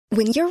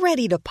When you're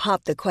ready to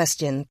pop the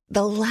question,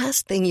 the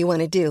last thing you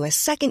want to do is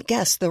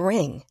second-guess the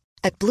ring.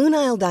 At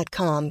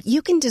BlueNile.com,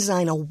 you can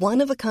design a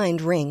one-of-a-kind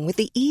ring with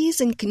the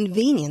ease and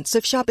convenience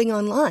of shopping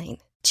online.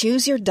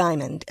 Choose your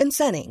diamond and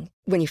setting.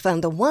 When you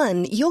find the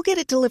one, you'll get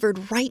it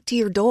delivered right to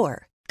your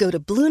door. Go to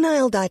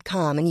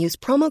BlueNile.com and use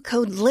promo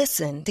code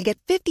LISTEN to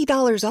get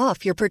 $50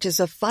 off your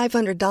purchase of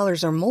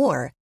 $500 or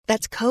more.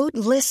 That's code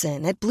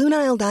LISTEN at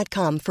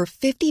BlueNile.com for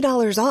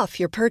 $50 off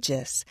your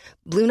purchase.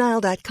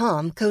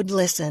 BlueNile.com, code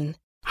LISTEN.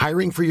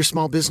 Hiring for your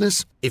small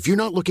business? If you're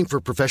not looking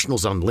for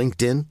professionals on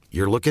LinkedIn,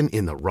 you're looking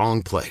in the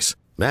wrong place.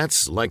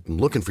 That's like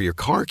looking for your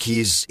car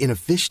keys in a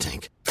fish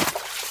tank.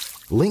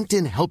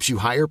 LinkedIn helps you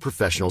hire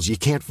professionals you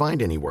can't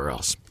find anywhere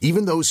else,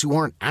 even those who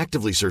aren't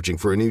actively searching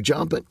for a new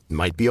job but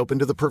might be open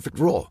to the perfect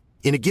role.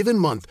 In a given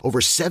month, over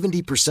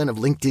 70% of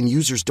LinkedIn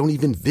users don't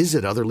even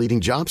visit other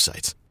leading job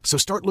sites. So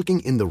start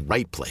looking in the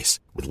right place.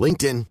 With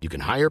LinkedIn, you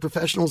can hire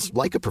professionals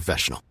like a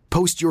professional.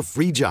 Post your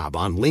free job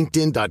on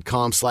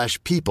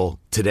linkedin.com/people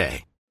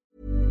today.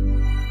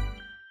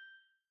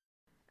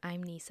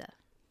 I'm Nisa.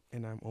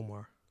 And I'm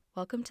Omar.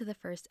 Welcome to the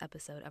first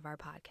episode of our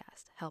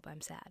podcast, Help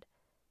I'm Sad.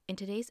 In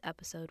today's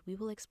episode, we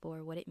will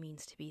explore what it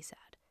means to be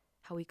sad,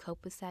 how we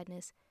cope with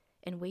sadness,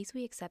 and ways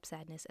we accept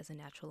sadness as a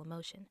natural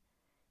emotion.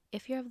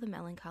 If you're of the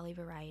melancholy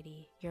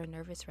variety, you're a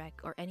nervous wreck,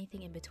 or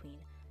anything in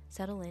between,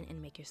 settle in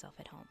and make yourself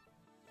at home.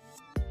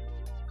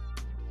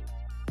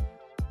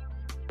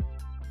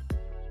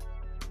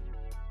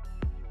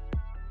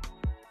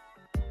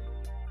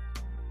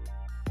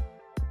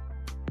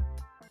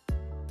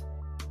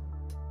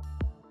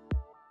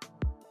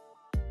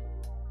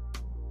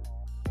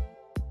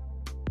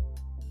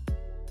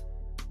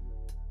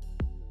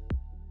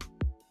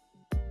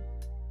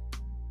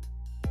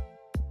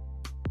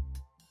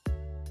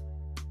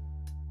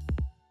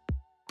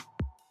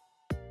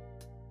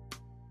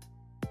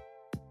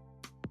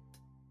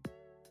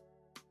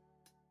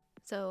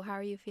 So, how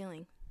are you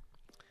feeling?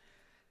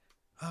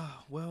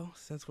 Well,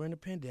 since we're in a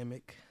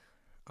pandemic,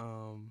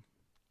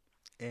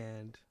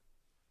 and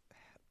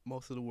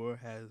most of the world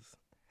has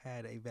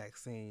had a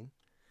vaccine,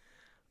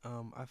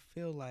 I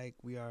feel like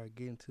we are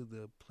getting to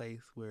the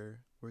place where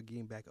we're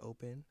getting back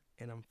open,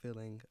 and I'm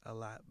feeling a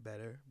lot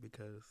better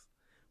because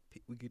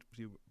we get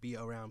to be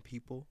around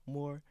people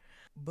more.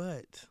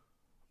 But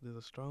there's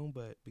a strong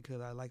but,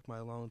 because I like my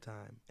alone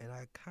time, and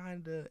I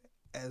kind of,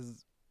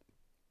 as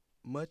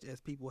much as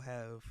people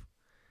have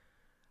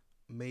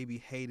maybe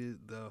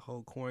hated the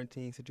whole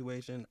quarantine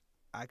situation,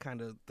 I kind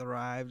of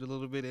thrived a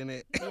little bit in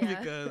it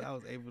because I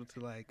was able to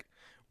like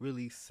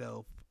really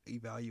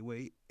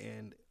self-evaluate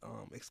and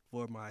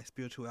explore my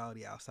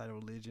spirituality outside of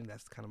religion.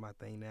 That's kind of my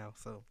thing now.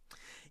 So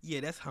yeah,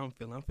 that's how I'm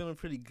feeling. I'm feeling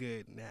pretty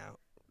good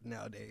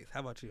nowadays.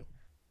 How about you?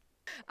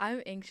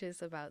 I'm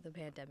anxious about the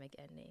pandemic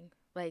ending.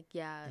 Like,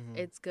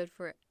 it's good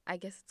for, I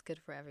guess it's good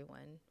for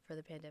everyone for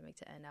the pandemic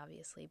to end,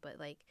 obviously.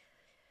 But like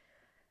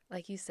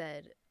you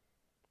said,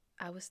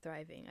 I was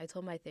thriving. I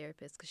told my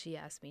therapist, because she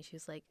asked me, she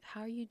was like,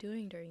 how are you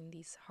doing during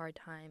these hard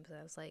times? And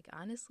I was like,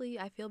 honestly,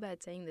 I feel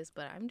bad saying this,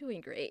 but I'm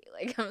doing great.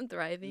 Like, I'm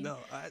thriving,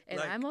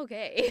 I'm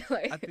okay.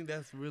 I think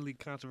that's really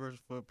controversial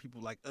for people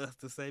like us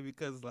to say,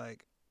 because,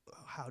 like,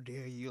 how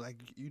dare you? Like,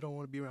 you don't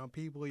want to be around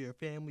people, your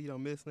family, you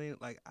don't miss anything.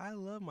 Like, I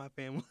love my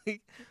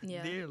family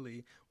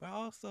dearly, but I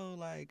also,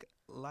 like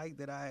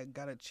that I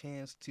got a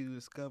chance to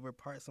discover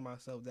parts of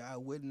myself that I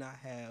would not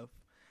have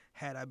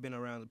had I been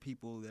around the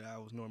people that I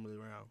was normally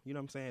around. You know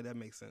what I'm saying? That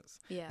makes sense.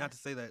 Yeah. Not to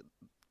say that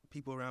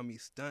people around me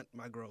stunt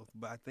my growth,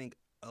 but I think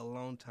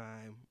alone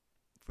time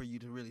for you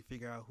to really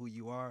figure out who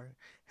you are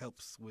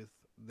helps with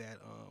that,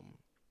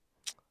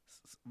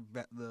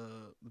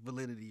 the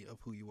validity of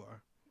who you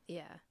are.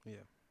 Yeah.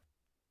 Yeah.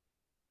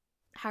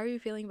 How are you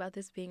feeling about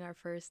this being our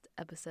first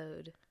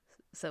episode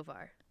so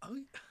far?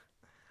 Oh,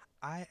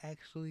 I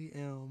actually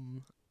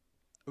am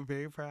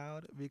very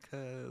proud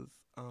because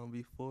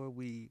before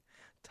we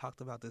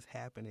talked about this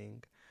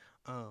happening,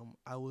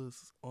 I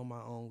was on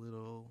my own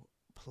little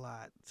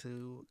plot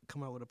to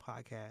come out with a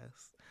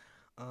podcast.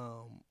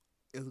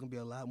 It was gonna be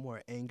a lot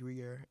more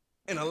angrier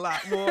and a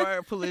lot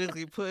more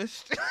politically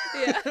pushed.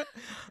 Yeah.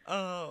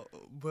 I'm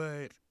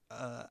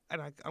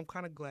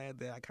kind of glad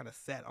that I kind of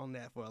sat on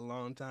that for a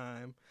long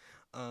time,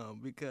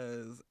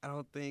 because I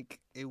don't think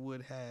it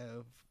would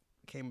have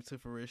came to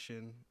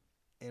fruition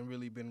and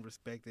really been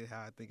respected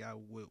how I think I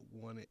would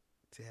want it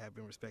to have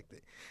been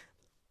respected.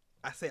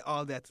 I say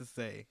all that to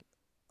say,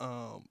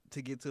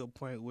 to get to a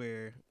point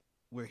where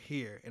we're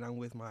here and I'm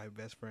with my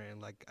best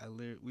friend. Like,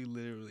 we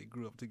literally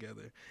grew up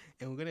together,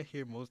 and we're gonna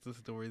hear most of the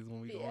stories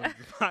when we go on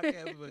this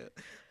podcast. But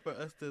for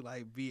us to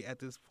like be at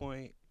this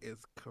point is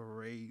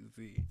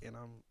crazy, and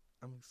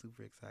I'm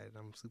super excited.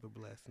 I'm super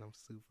blessed, and I'm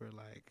super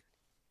like.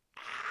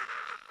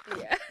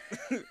 Yeah.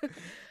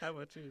 How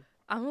about you?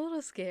 I'm a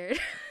little scared.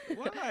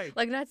 Why?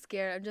 Like, not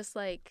scared. I'm just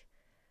like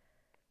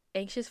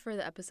anxious for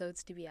the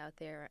episodes to be out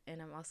there,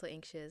 and I'm also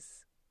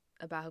anxious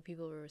about how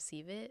people will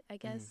receive it, I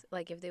guess.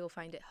 Like, if they will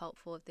find it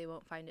helpful, if they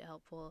won't find it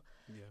helpful,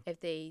 if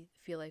they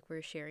feel like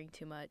we're sharing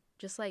too much.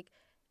 Just like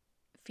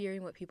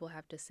fearing what people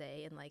have to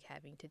say and like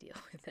having to deal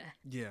with that.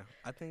 Yeah,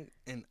 I think,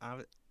 and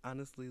I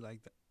honestly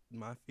like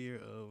my fear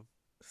of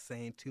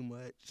saying too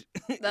much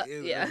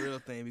is Yeah. a real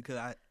thing,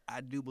 because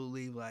I do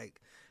believe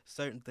like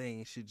certain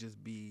things should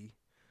just be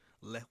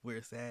left where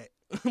it's at,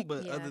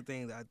 but Yeah. other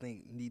things I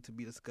think need to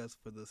be discussed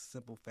for the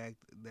simple fact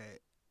that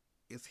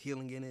it's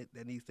healing in it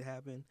that needs to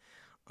happen.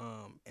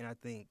 And I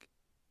think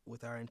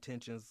with our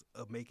intentions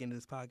of making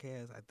this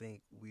podcast, I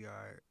think we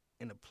are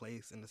in a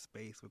place, in a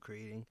space we're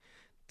creating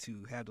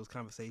to have those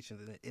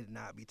conversations and it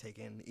not be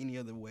taken any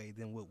other way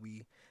than what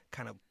we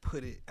kind of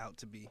put it out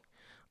to be.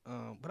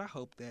 But I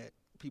hope that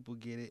people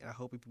get it. I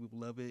hope people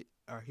love it.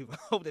 Or I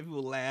hope that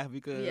people laugh,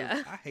 because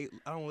Yeah. I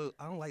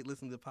don't like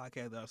listening to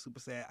podcasts that are super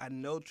sad. I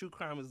know true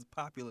crime is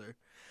popular,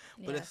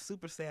 but Yeah. it's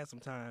super sad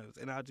sometimes,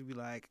 and I'll just be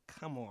like,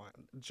 "Come on,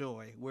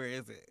 Joy, where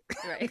is it?"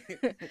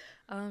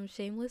 Right.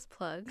 Shameless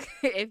plug.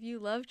 If you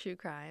love true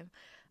crime,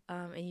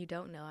 and you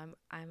don't know,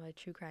 I'm a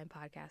true crime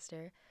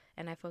podcaster,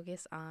 and I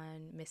focus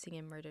on missing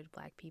and murdered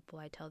Black people.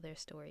 I tell their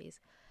stories.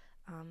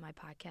 My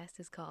podcast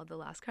is called The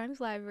Lost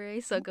Crimes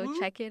Library, so go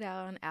check it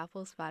out on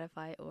Apple,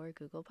 Spotify, or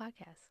Google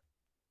Podcasts.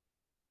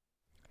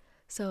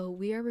 So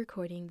we are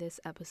recording this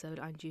episode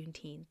on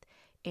Juneteenth,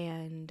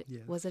 and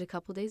Yes. was it a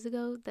couple days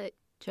ago that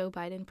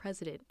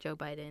President Joe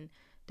Biden,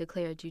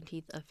 declared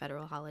Juneteenth a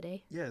federal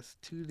holiday? Yes,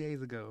 2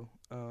 days ago,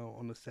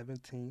 on the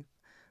 17th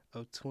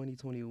of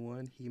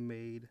 2021, he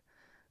made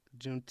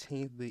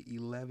Juneteenth the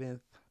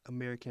 11th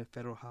American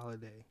federal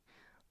holiday,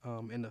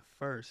 and the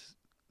first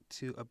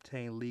to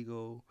obtain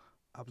legal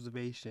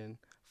observation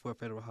for a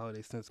federal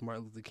holiday since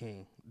Martin Luther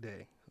King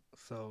Day.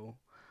 So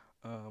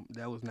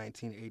that was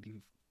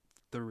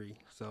 1983.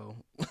 So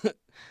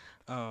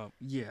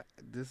yeah,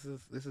 this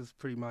is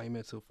pretty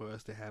monumental for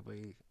us to have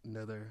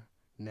another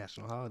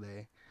national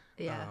holiday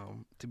Yeah.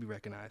 to be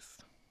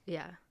recognized.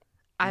 Yeah.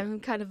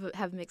 I'm kind of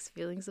have mixed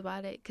feelings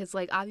about it because,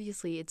 like,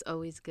 obviously it's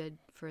always good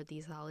for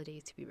these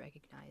holidays to be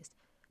recognized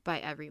by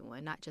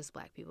everyone, not just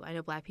Black people. I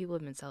know Black people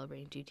have been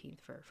celebrating Juneteenth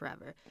for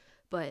forever,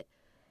 but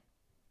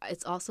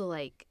it's also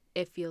like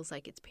it feels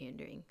like it's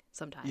pandering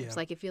sometimes. Yeah.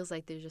 Like it feels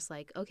like they're just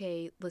like,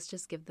 okay, let's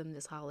just give them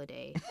this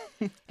holiday.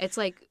 It's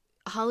like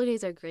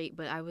holidays are great,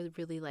 but I would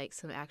really like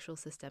some actual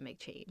systemic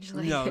change.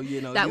 Like, No, that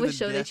these would are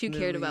show that you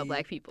cared about definitely-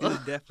 Black people. These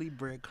are definitely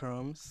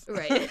breadcrumbs,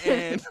 Right.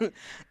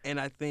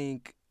 and I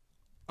think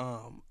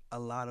a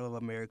lot of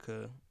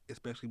America,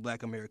 especially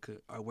Black America,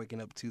 are waking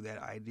up to that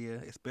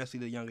idea, especially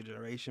the younger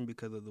generation,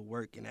 because of the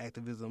work and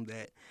activism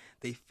that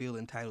they feel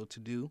entitled to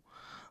do.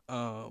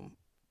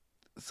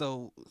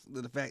 So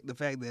the fact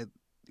that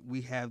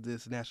we have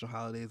this national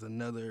holiday is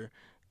another,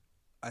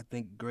 I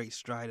think, great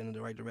stride in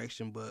the right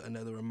direction, but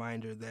another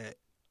reminder that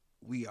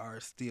we are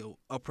still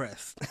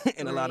oppressed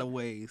in a lot Right. of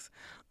ways,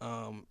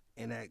 and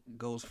that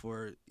goes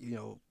for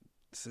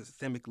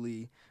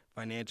systemically,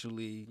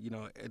 financially,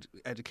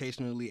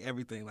 educationally,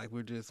 everything. Like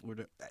we're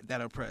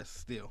that oppressed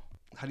still.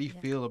 How do you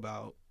Yeah. feel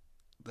about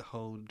the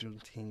whole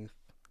Juneteenth?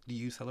 Do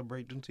you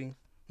celebrate Juneteenth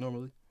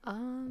normally?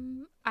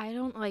 I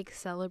don't like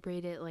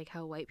celebrate it like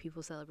how white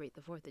people celebrate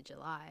the 4th of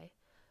July,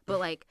 but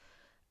like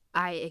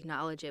I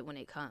acknowledge it when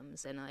it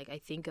comes, and like I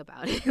think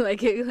about it.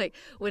 like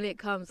when it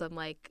comes, I'm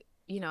like,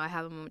 I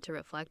have a moment to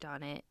reflect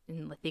on it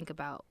and think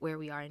about where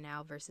we are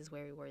now versus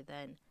where we were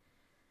then.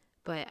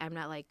 But I'm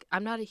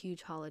not a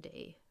huge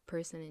holiday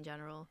person in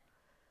general,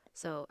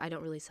 so I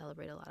don't really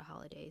celebrate a lot of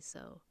holidays.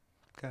 So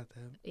Got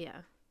that.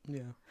 yeah.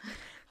 Yeah.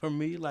 For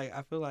me, like,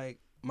 I feel like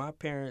my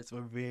parents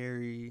were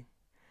very.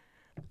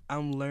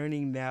 I'm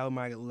learning now in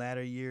my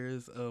latter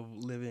years of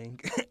living.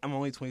 I'm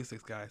only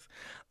 26, guys.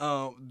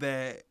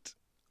 That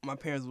my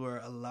parents were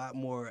a lot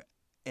more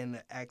in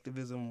the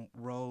activism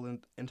role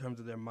in terms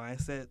of their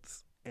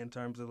mindsets, in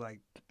terms of like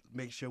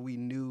make sure we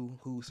knew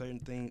who certain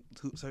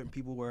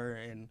people were,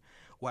 and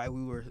why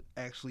we were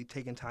actually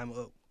taking time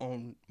up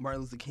on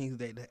Martin Luther King's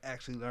Day to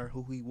actually learn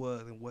who he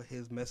was and what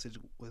his message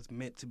was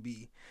meant to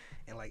be,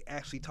 and like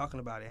actually talking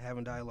about it,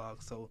 having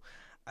dialogue. So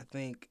I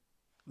think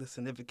the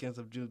significance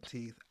of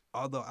Juneteenth,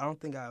 although I don't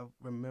think I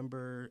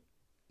remember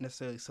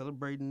necessarily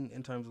celebrating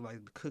in terms of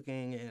like the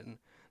cooking and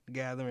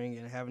gathering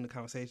and having the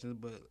conversations,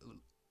 but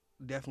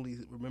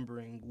definitely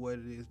remembering what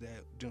it is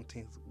that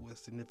Juneteenth was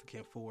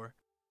significant for.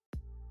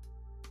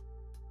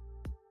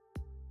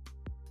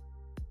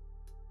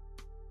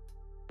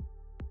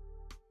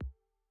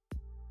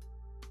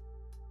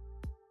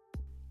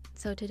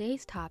 So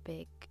today's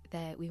topic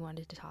that we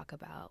wanted to talk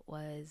about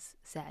was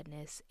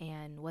sadness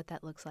and what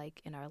that looks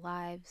like in our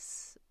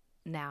lives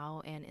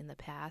now and in the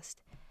past,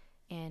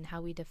 and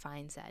how we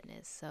define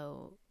sadness.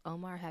 So,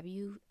 Omar, have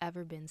you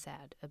ever been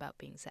sad about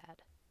being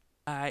sad?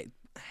 I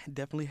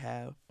definitely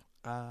have.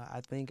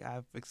 I think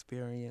I've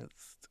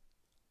experienced,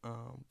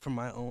 from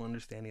my own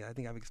understanding, I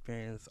think I've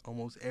experienced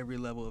almost every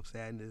level of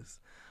sadness,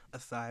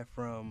 aside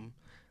from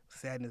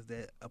sadness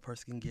that a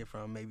person can get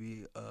from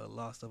maybe a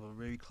loss of a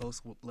very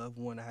close loved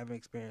one. I haven't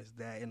experienced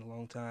that in a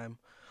long time,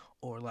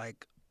 or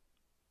like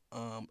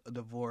a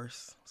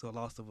divorce, so a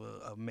loss of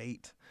a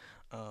mate.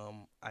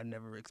 I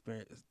never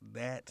experienced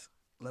that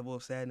level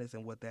of sadness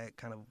and what that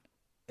kind of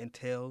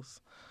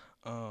entails.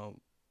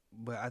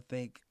 But I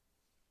think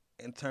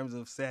in terms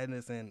of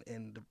sadness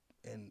and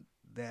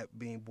that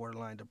being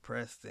borderline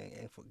depressed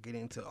and for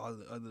getting to all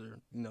the other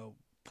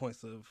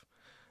points of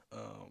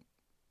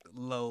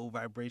low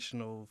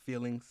vibrational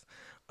feelings,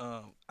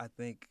 I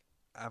think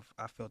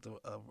I felt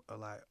a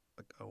lot,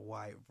 like a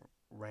wide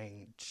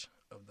range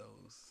of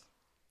those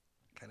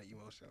kind of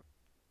emotions.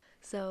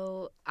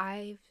 So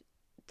I've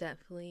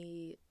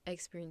definitely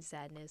experienced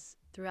sadness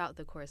throughout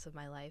the course of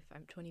my life.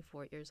 I'm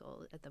 24 years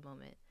old at the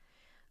moment.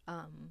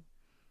 Um,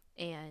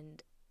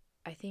 and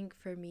I think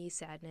for me,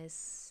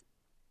 sadness,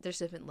 there's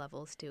different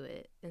levels to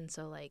it. And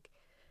so, like,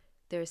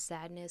 there's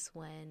sadness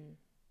when,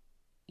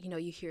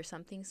 you hear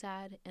something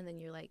sad and then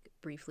you're, like,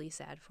 briefly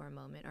sad for a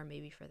moment or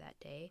maybe for that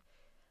day.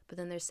 But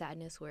then there's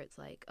sadness where it's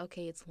like,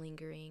 okay, it's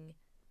lingering.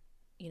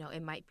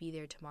 It might be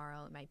there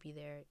tomorrow. It might be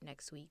there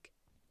next week.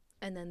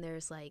 And then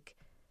there's, like,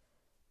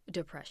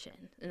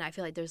 depression. And I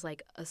feel like there's,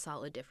 like, a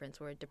solid difference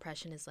where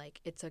depression is,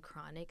 like, it's a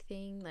chronic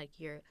thing. Like,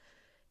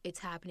 it's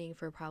happening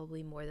for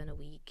probably more than a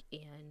week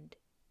and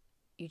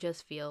you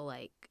just feel,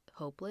 like,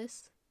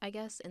 hopeless, I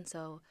guess. And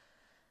so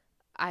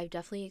I've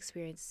definitely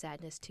experienced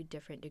sadness to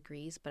different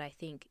degrees, but I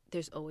think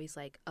there's always,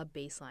 like, a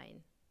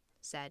baseline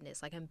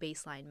sadness, like a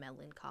baseline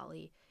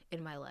melancholy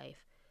in my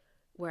life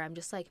where I'm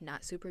just, like,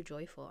 not super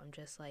joyful. I'm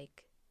just,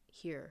 like,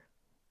 here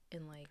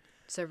and, like,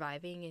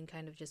 surviving and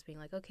kind of just being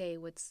like, okay,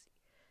 what's,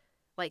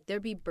 like,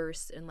 there'd be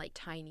bursts and, like,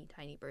 tiny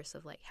bursts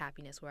of, like,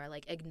 happiness where I,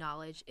 like,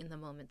 acknowledge in the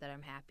moment that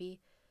I'm happy,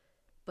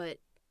 but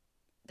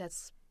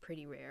that's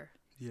pretty rare.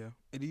 Yeah.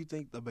 And do you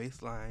think it's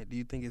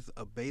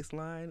a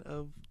baseline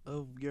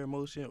of your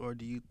emotion, or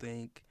do you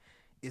think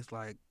it's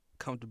like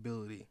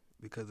comfortability?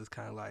 Because it's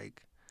kind of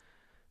like,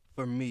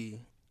 for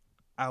me,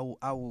 I would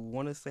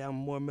want to say I'm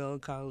more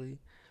melancholy,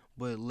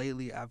 but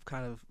lately I've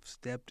kind of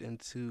stepped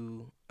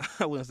into,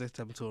 I wouldn't say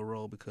step into a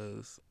role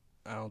because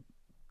I don't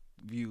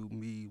view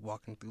me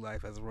walking through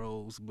life as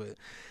roles, but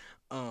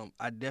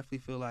I definitely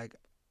feel like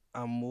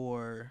I'm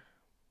more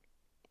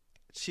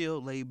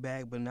chill, laid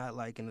back, but not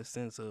like in the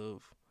sense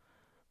of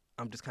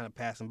I'm just kind of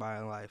passing by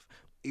in life.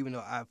 Even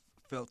though I've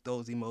felt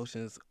those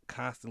emotions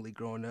constantly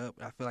growing up,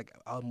 I feel like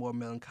I was more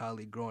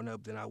melancholy growing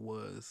up than I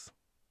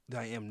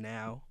am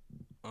now.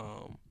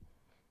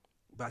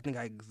 But I think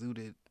I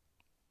exuded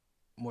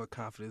more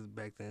confidence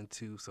back then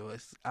too. So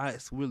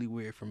it's really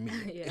weird for me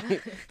Yeah.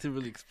 to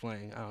really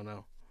explain. I don't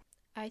know.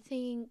 I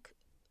think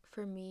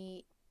for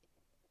me,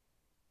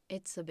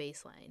 it's a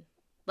baseline.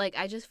 Like,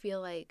 I just feel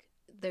like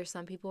there's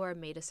some people who are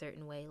made a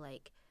certain way.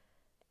 Like,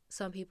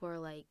 some people are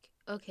like,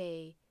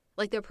 okay,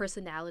 like their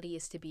personality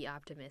is to be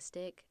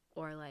optimistic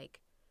or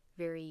like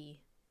very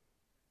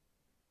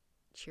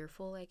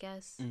cheerful, I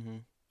guess,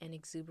 and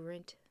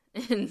exuberant.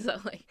 And so,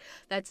 like,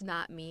 that's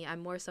not me. I'm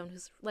more someone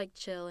who's, like,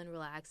 chill and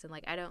relaxed. And,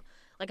 like,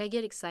 I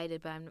get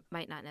excited, but I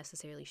might not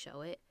necessarily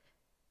show it.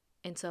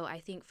 And so I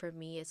think for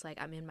me, it's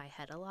like I'm in my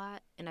head a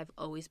lot. And I've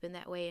always been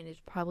that way. And it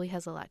probably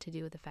has a lot to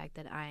do with the fact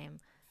that I am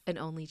an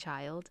only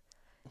child.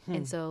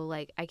 And so,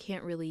 like, I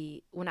can't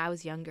really, when I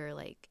was younger,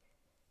 like,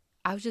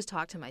 I would just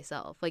talk to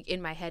myself, like,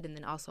 in my head and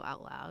then also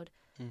out loud.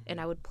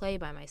 And I would play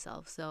by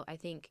myself. So I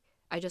think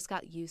I just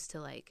got used to,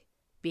 like,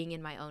 being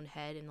in my own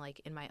head and, like,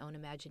 in my own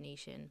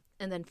imagination,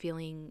 and then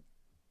feeling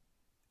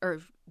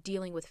or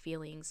dealing with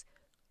feelings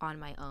on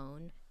my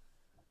own.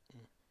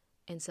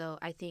 And so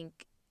I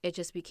think it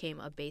just became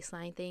a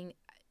baseline thing.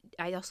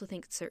 I also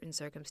think certain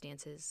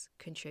circumstances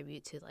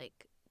contribute to,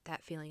 like,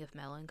 that feeling of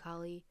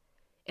melancholy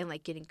and,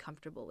 like, getting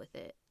comfortable with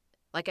it.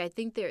 Like, I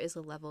think there is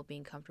a level of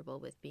being comfortable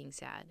with being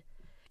sad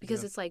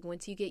because it's like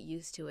once you get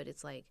used to it,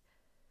 it's like,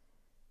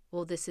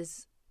 well, this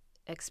is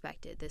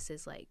expected. This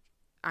is, like,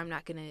 I'm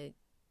not going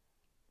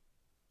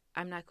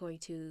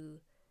to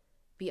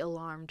be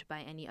alarmed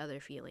by any other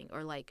feeling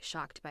or, like,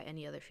 shocked by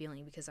any other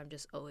feeling because I'm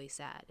just always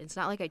sad. It's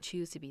not like I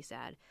choose to be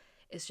sad.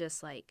 It's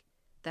just, like,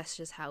 that's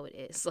just how it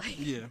is. Like,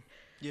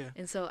 yeah.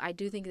 And so I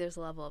do think there's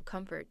a level of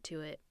comfort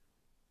to it,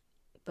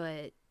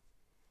 but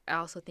I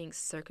also think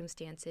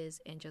circumstances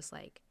and just,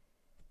 like,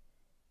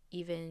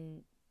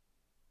 even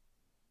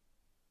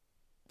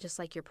just,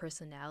 like, your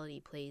personality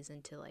plays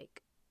into,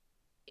 like,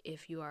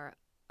 if you are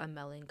a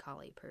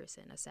melancholy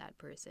person, a sad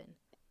person.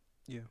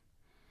 Yeah.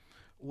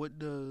 What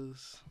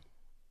does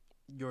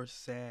your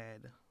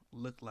sad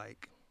look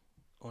like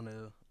on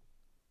a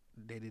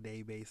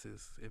day-to-day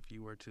basis if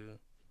you were to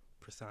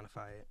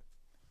personify it?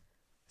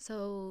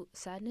 So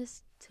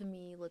sadness to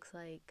me looks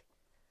like,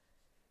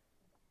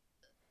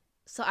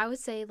 so I would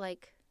say,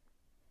 like,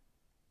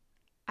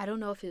 I don't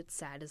know if it's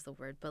sad is the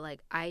word, but,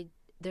 like,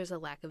 there's a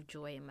lack of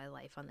joy in my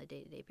life on the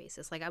day-to-day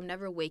basis. Like, I'm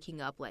never waking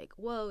up like,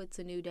 whoa, it's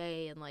a new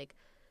day, and, like,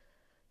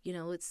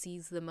 let's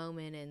seize the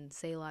moment and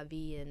say la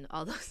vie and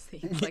all those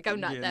things. Like, I'm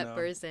not that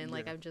person.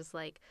 Like, I'm just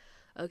like,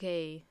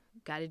 okay,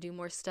 got to do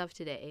more stuff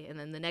today. And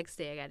then the next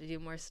day I got to do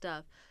more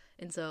stuff.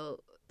 And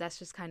so that's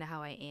just kind of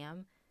how I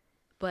am.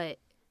 But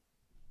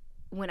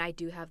when I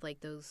do have, like,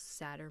 those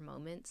sadder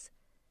moments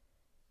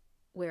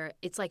where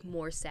it's, like,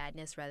 more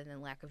sadness rather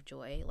than lack of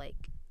joy,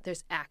 like,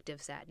 there's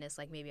active sadness.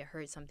 Like, maybe I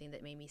heard something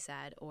that made me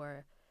sad,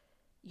 or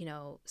you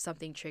know,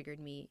 something triggered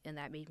me and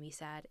that made me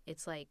sad,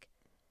 it's like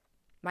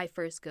my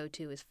first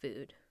go-to is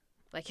food.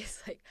 Like,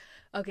 it's like,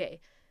 okay,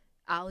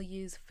 I'll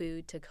use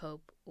food to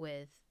cope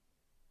with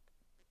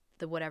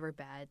the whatever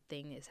bad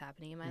thing is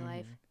happening in my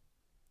life.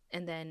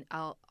 And then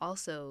I'll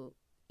also,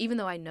 even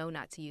though I know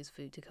not to use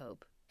food to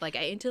cope, like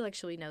I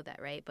intellectually know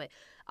that, right? But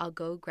I'll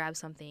go grab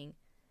something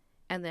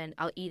and then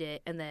I'll eat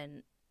it. And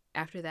then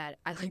after that,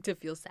 I like to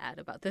feel sad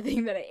about the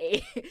thing that I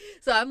ate.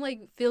 So I'm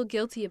like, feel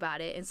guilty about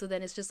it. And so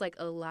then it's just like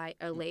a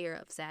layer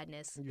of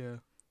sadness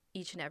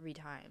each and every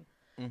time.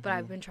 But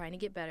I've been trying to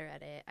get better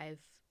at it. I've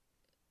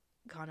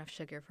gone off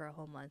sugar for a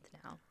whole month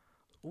now.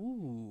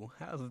 Ooh,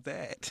 how's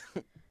that?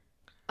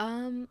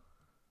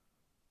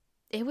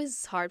 It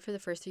was hard for the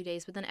first 3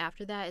 days, but then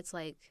after that, it's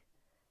like,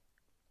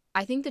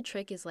 I think the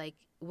trick is like,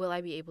 will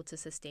I be able to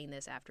sustain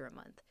this after a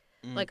month?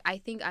 Like, I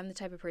think I'm the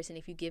type of person,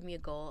 if you give me a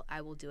goal, I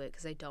will do it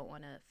because I don't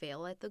want to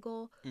fail at the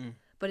goal.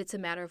 But it's a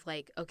matter of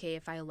like, okay,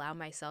 if I allow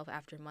myself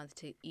after a month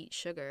to eat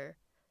sugar,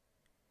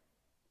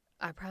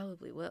 I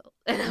probably will.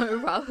 And I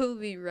would probably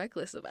be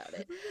reckless about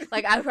it.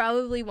 Like, I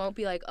probably won't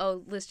be like,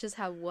 oh, let's just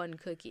have one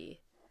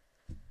cookie.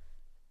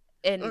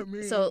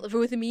 And so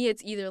with me,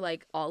 it's either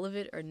like all of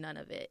it or none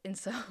of it. And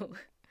so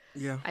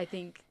I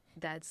think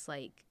that's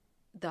like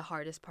the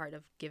hardest part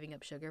of giving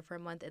up sugar for a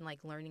month and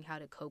like learning how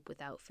to cope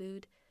without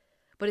food.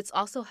 But it's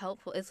also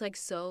helpful. It's like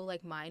so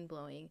like mind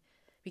blowing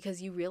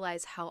because you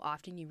realize how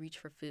often you reach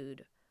for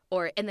food.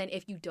 And then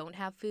if you don't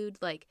have food,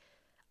 like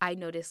I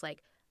noticed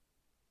like,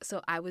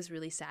 so I was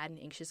really sad and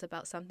anxious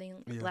about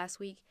something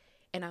last week.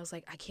 And I was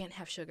like, I can't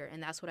have sugar.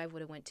 And that's what I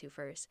would have went to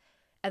first.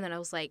 And then I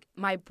was like,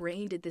 my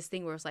brain did this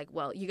thing where it was like,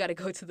 well, you got to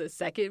go to the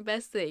second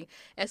best thing.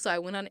 And so I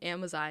went on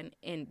Amazon,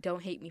 and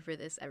don't hate me for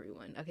this,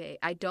 everyone, okay?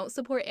 I don't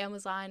support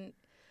Amazon,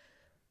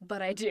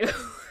 but I do.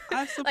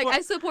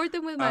 I support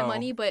them with my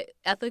money, but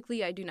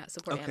ethically, I do not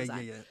support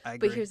Amazon. Yeah, I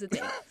agree. But here's the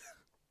thing.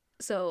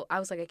 So I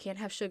was like, I can't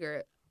have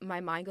sugar. My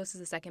mind goes to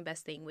the second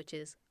best thing, which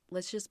is,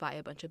 let's just buy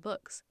a bunch of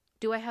books.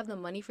 Do I have the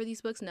money for these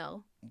books?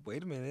 No.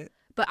 Wait a minute.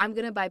 But I'm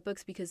going to buy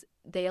books because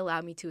they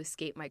allow me to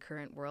escape my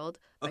current world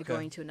by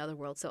going to another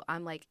world. So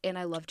I'm like, and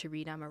I love to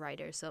read. I'm a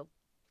writer. So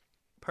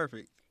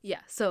perfect. Yeah.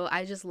 So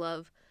I just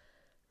love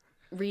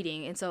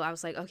reading. And so I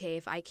was like, okay,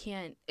 if I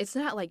can't, it's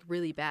not like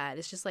really bad.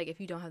 It's just like, if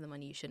you don't have the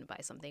money, you shouldn't buy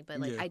something.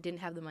 But like, I didn't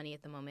have the money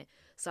at the moment.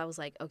 So I was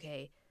like,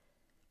 okay,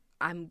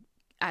 I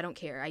don't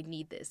care. I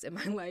need this in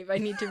my life. I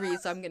need to read.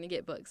 So I'm going to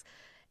get books.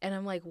 And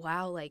I'm like,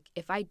 wow, like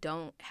if I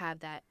don't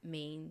have that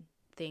main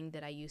thing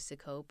that I use to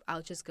cope,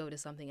 I'll just go to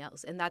something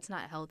else, and that's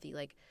not healthy.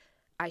 Like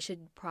I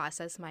should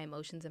process my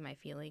emotions and my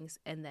feelings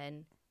and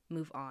then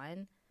move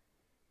on,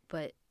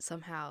 but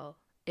somehow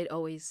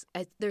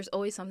there's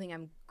always something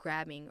I'm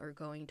grabbing or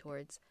going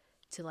towards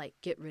to like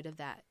get rid of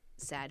that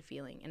sad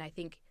feeling. And I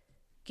think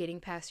getting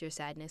past your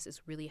sadness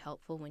is really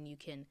helpful when you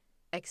can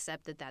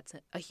accept that that's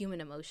a human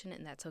emotion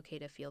and that's okay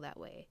to feel that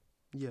way.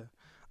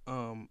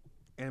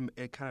 And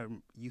it kind of,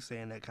 you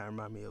saying that kind of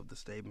remind me of the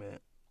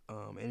statement,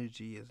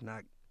 energy is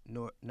not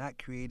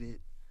created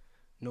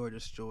nor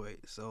destroyed.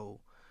 So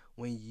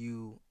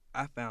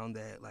I found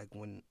that like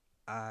when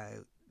I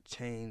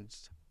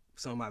changed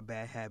some of my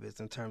bad habits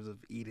in terms of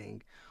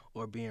eating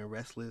or being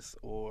restless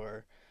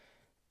or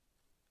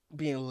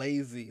being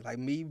lazy, like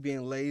me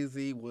being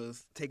lazy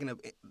was taking up,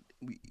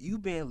 you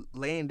being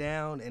laying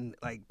down and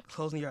like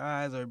closing your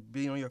eyes or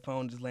being on your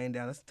phone just laying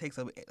down,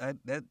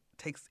 that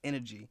takes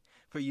energy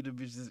for you to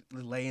be just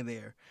laying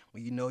there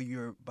when you know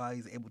your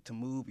body's able to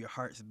move, your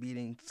heart's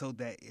beating so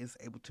that it's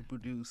able to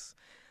produce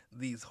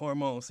these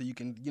hormones so you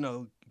can,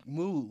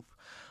 move.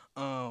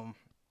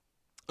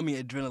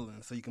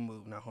 Adrenaline so you can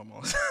move, not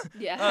hormones.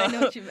 Yeah, I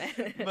know what you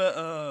meant.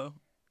 But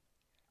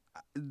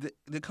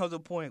there comes a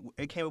point,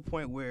 it came a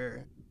point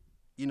where,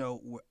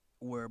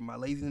 where my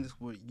laziness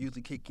would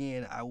usually kick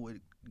in, I would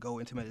go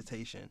into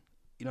meditation,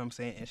 you know what I'm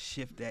saying, and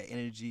shift that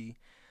energy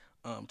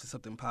to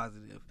something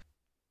positive.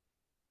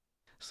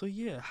 So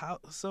yeah,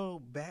 so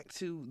back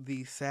to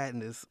the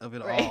sadness of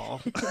it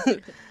all.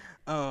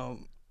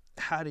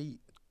 How do you,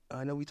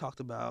 I know we talked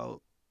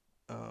about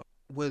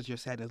what does your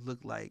sadness look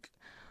like,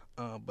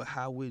 but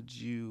how would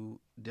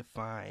you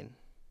define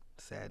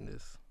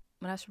sadness?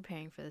 When I was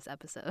preparing for this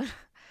episode,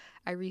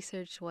 I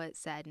researched what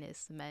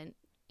sadness meant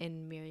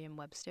in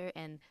Merriam-Webster,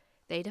 and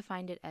they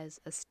defined it as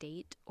a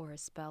state or a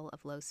spell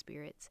of low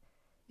spirits.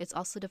 It's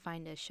also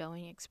defined as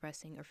showing,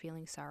 expressing, or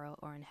feeling sorrow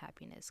or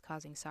unhappiness,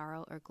 causing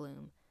sorrow or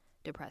gloom,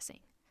 depressing,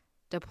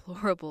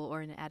 deplorable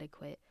or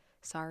inadequate,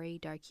 sorry,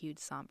 dark-hued,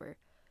 somber.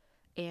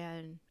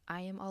 And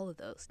I am all of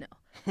those.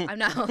 No, I'm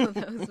not all of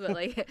those, but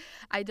like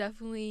I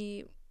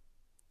definitely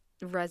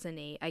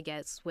resonate, I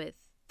guess, with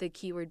the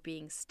keyword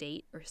being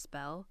state or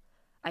spell.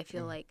 I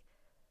feel like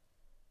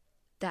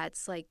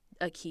that's like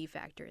a key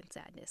factor in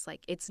sadness.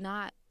 Like it's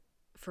not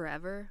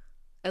forever,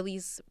 at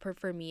least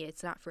for me,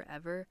 it's not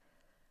forever,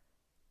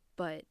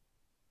 but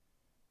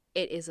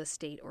it is a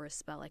state or a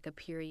spell, like a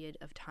period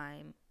of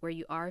time where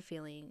you are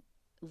feeling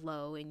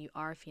low and you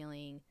are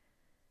feeling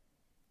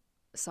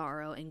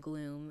sorrow and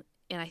gloom.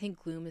 And I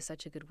think gloom is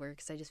such a good word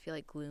because I just feel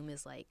like gloom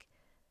is like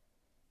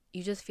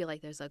you just feel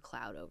like there's a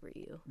cloud over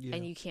you Yeah.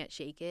 and you can't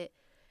shake it.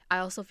 I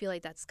also feel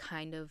like that's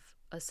kind of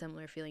a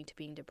similar feeling to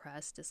being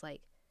depressed. It's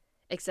like,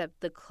 except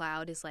the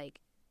cloud is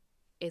like,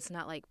 it's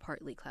not like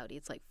partly cloudy.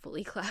 It's like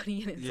fully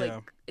cloudy, and it's Yeah.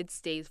 like it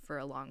stays for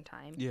a long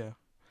time. Yeah.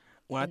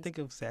 When I And- think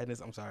of sadness,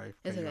 I'm sorry.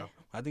 It's cut you okay. off.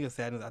 When I think of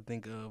sadness, I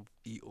think of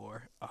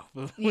Eeyore off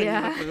of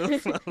Yeah. Winnie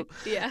the Pooh.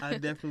 So Yeah. I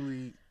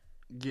definitely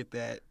get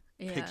that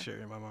Yeah. picture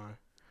in my mind.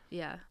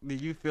 Yeah. Do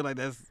you feel like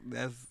that's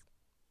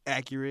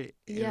accurate?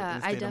 Yeah,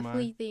 in I state of mind?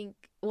 definitely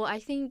think. Well, I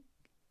think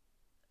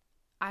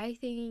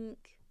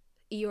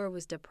Eeyore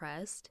was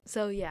depressed.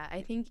 So yeah,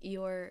 I think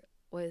Eeyore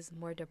was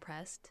more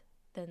depressed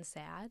than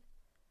sad,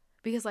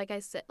 because like I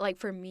said, like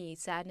for me,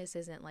 sadness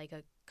isn't like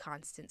a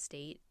constant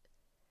state.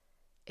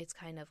 It's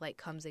kind of like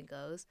comes and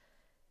goes,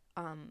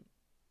 and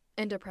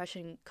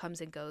depression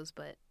comes and goes.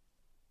 But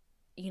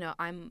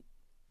I'm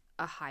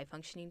a high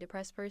functioning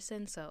depressed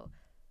person, so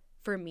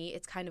for me,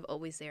 it's kind of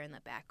always there in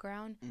the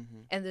background.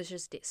 Mhm. And there's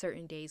just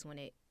certain days when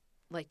it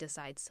like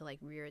decides to like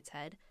rear its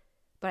head.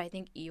 But I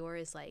think Eeyore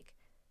is like,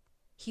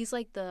 he's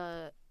like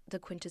the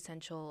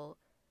quintessential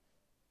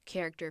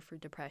character for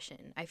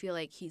depression. I feel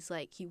like he's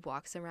like, he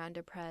walks around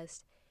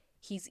depressed.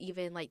 He's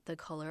even like, the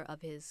color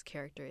of his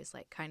character is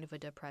like kind of a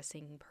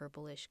depressing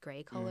purplish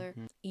gray color.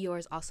 Mhm. Eeyore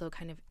is also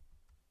kind of,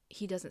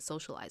 he doesn't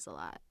socialize a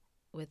lot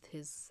with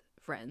his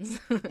friends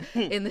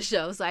in the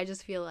show. So I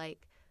just feel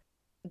like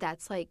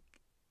that's like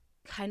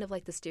kind of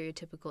like the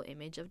stereotypical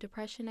image of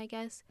depression, I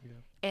guess.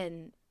 Yeah.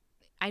 And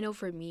I know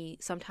for me,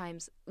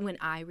 sometimes when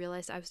I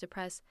realized I was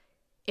depressed,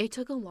 it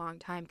took a long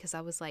time, because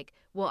I was like,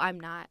 well, I'm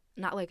not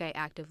like I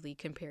actively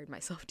compared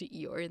myself to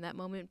Eeyore in that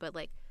moment, but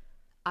like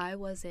I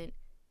wasn't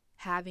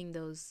having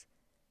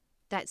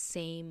that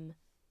same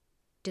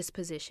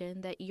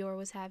disposition that Eeyore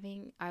was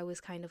having. I was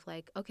kind of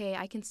like, okay,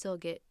 I can still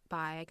get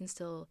by. I can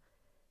still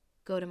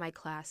go to my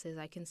classes.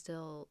 I can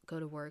still go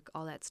to work,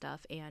 all that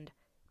stuff, and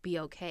be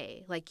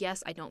okay. Like,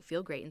 yes, I don't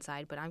feel great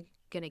inside, but I'm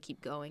going to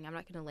keep going. I'm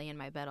not going to lay in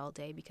my bed all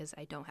day because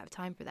I don't have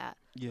time for that.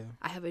 Yeah.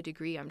 I have a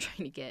degree I'm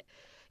trying to get.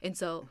 And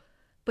so,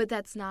 but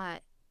that's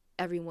not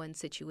everyone's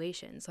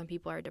situation. Some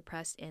people are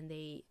depressed and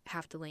they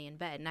have to lay in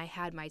bed. And I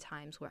had my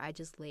times where I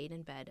just laid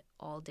in bed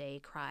all day,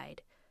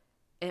 cried,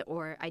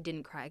 or I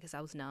didn't cry because I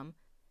was numb.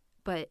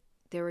 But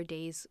there were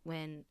days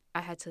when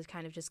I had to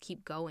kind of just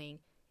keep going.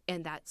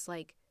 And that's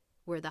like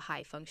where the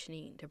high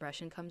functioning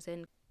depression comes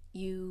in.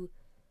 You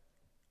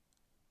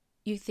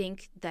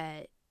think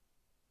that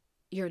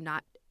you're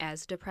not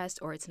as depressed,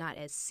 or it's not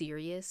as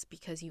serious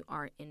because you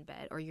aren't in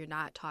bed, or you're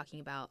not talking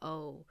about,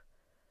 oh,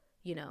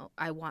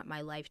 I want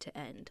my life to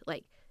end.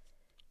 Like,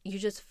 you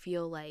just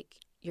feel like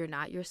you're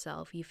not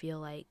yourself. You feel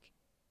like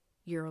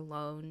you're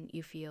alone.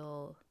 You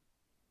feel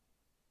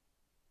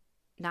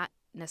not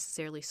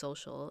necessarily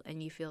social,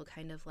 and you feel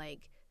kind of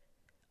like,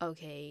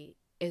 okay,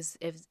 is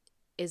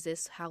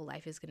this how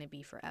life is going to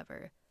be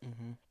forever?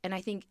 Mhm. And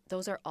I think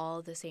those are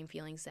all the same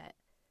feelings that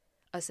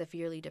a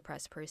severely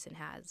depressed person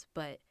has,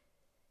 but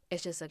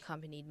it's just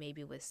accompanied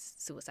maybe with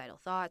suicidal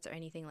thoughts or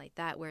anything like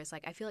that. Whereas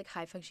like, I feel like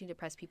high functioning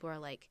depressed people are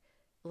like,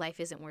 life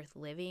isn't worth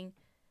living.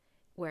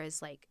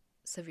 Whereas like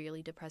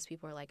severely depressed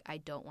people are like, I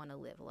don't want to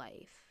live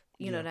life.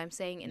 You know Yeah. what I'm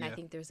saying? And I Yeah.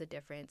 think there's a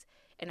difference.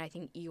 And I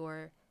think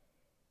Eeyore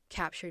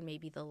captured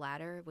maybe the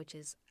latter, which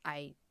is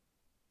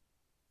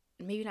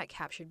maybe not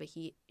captured, but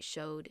he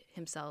showed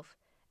himself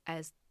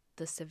as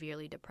the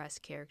severely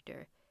depressed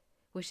character,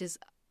 which is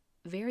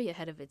very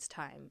ahead of its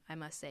time, I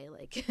must say.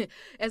 Like,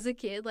 as a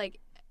kid,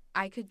 like,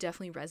 I could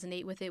definitely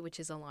resonate with it, which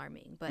is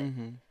alarming. But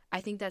Mhm.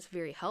 I think that's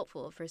very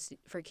helpful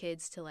for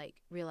kids to,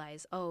 like,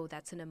 realize, oh,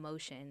 that's an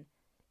emotion,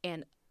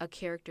 and a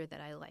character that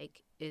I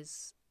like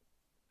is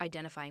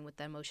identifying with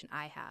the emotion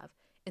I have.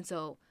 And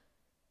so,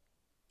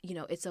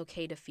 it's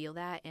okay to feel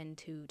that and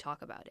to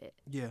talk about it.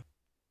 Yeah.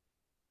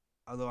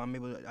 Although I'm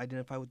able to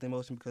identify with the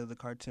emotion because the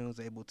cartoon's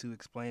able to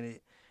explain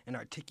it and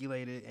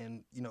articulate it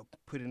and,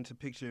 put it into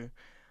picture,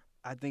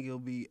 I think it'll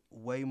be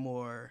way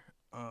more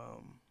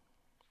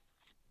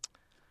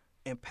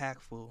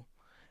impactful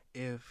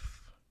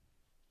if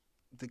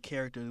the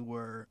characters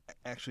were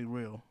actually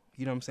real.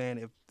 You know what I'm saying?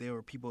 If there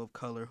were people of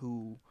color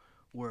who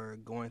were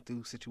going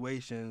through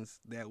situations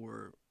that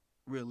were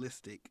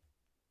realistic.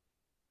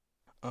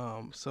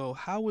 So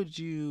how would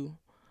you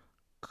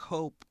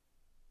cope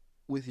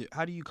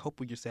how do you cope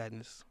with your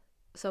sadness?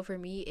 So for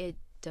me, it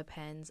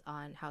depends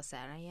on how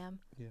sad I am.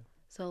 Yeah.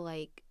 So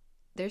like,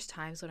 there's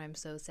times when I'm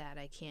so sad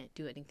I can't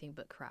do anything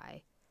but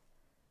cry.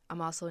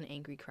 I'm also an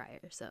angry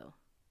crier, so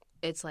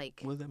it's like,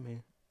 what does that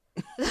mean?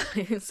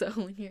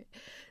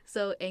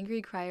 so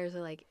angry criers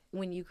are like,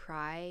 when you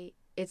cry,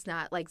 it's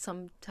not like,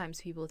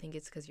 sometimes people think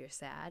it's because you're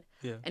sad.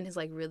 Yeah. And it's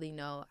like, really,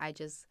 no,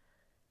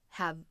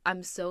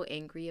 I'm so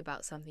angry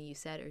about something you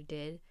said or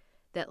did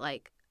that,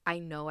 like, I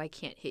know I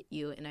can't hit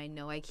you, and I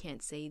know I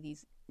can't say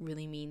these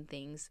really mean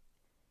things,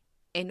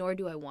 and nor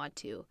do I want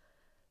to.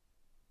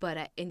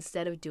 But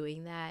instead of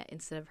doing that,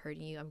 instead of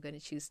hurting you, I'm going to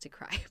choose to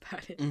cry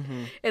about it.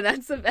 Mm-hmm. And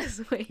that's the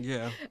best way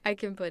Yeah. I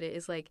can put it.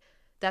 It's like,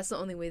 that's the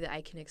only way that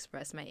I can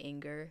express my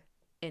anger,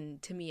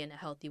 and to me, in a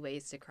healthy way,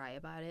 is to cry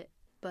about it.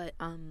 But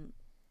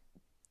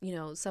you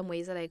know, some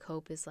ways that I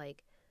cope is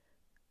like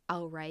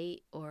I'll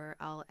write or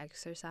I'll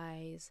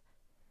exercise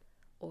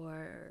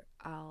or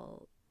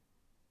I'll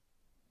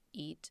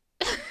eat,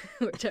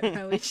 which I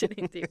probably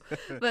shouldn't do.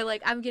 But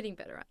like I'm getting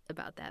better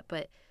about that.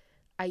 But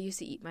I used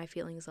to eat my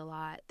feelings a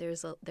lot. There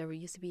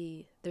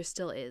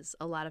still is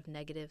a lot of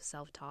negative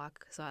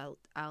self-talk. So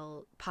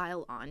I'll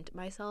pile on to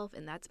myself,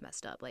 and that's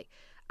messed up. Like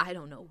I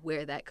don't know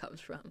where that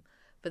comes from,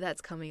 but that's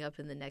coming up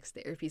in the next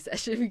therapy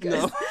session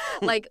because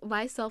like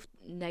my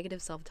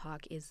negative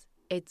self-talk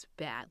it's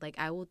bad. Like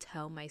I will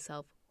tell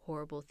myself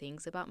horrible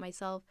things about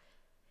myself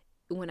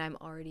when I'm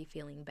already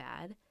feeling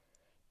bad.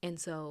 And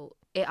so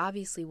it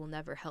obviously will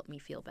never help me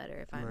feel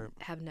better if I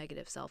have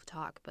negative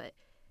self-talk, but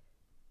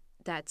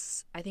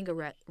that's, I think,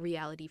 a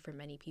reality for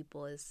many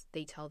people is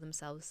they tell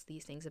themselves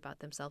these things about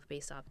themselves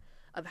based off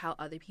of how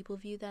other people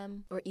view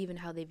them or even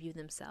how they view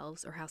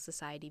themselves or how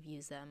society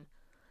views them.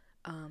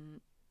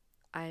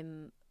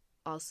 I'm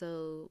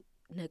also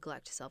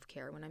neglect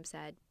self-care when I'm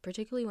sad.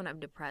 Particularly when I'm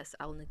depressed,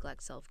 I'll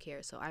neglect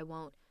self-care. So I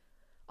won't,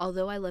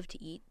 although I love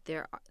to eat,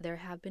 there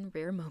have been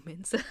rare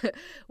moments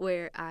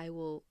where I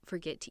will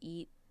forget to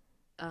eat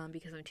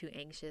because I'm too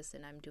anxious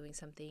and I'm doing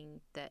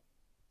something that,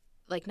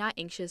 like, not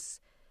anxious.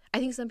 I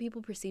think some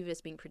people perceive it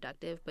as being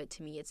productive, but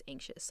to me it's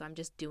anxious. So I'm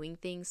just doing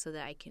things so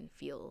that I can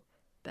feel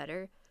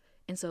better.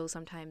 And so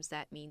sometimes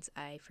that means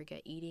I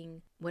forget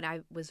eating. When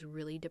I was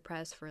really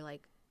depressed for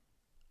like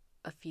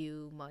a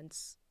few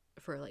months,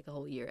 for like a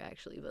whole year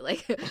actually, but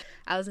like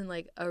I was in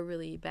like a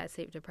really bad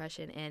state of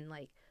depression, and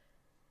like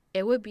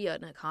it would be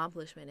an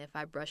accomplishment if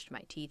I brushed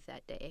my teeth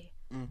that day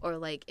or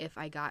like if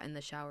I got in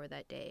the shower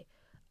that day.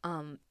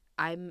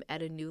 I'm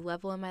at a new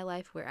level in my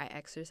life where I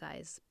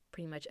exercise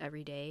pretty much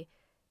every day.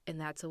 And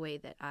that's a way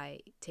that I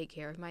take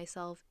care of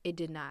myself. It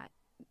did not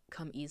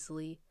come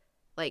easily.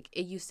 Like,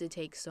 it used to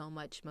take so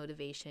much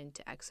motivation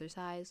to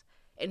exercise.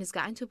 And it's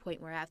gotten to a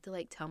point where I have to,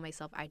 like, tell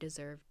myself I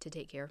deserve to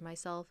take care of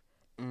myself.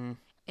 And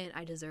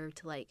I deserve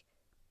to, like,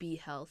 be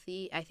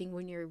healthy. I think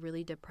when you're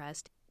really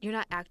depressed, you're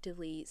not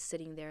actively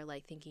sitting there,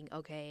 like, thinking,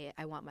 okay,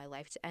 I want my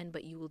life to end.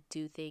 But you will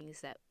do things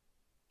that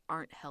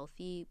aren't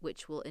healthy,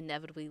 which will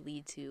inevitably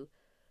lead to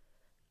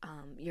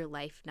your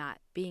life not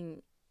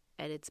being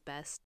at its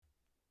best.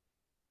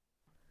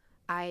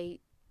 I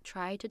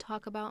try to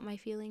talk about my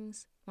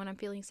feelings when I'm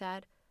feeling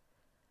sad,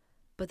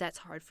 but that's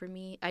hard for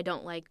me. I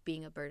don't like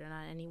being a burden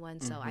on anyone,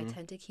 so I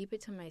tend to keep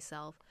it to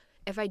myself.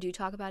 If I do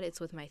talk about it, it's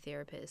with my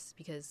therapist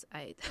because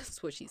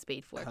that's what she's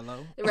paid for.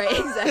 Hello? Right,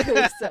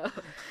 exactly. So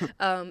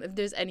if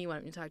there's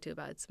anyone to talk to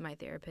about it, it's my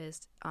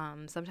therapist.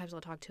 Sometimes I'll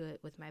talk to it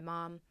with my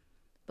mom,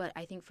 but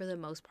I think for the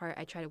most part,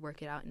 I try to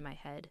work it out in my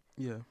head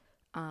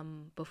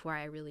before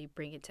I really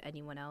bring it to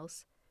anyone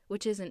else.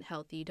 Which isn't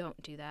healthy.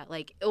 Don't do that.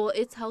 Like, well,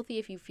 it's healthy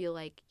if you feel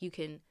like you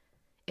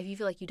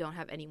don't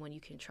have anyone you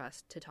can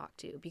trust to talk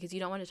to, because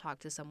you don't want to talk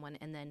to someone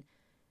and then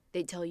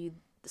they tell you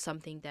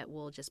something that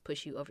will just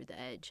push you over the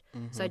edge.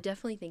 So I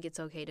definitely think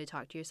it's okay to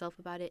talk to yourself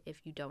about it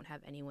if you don't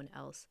have anyone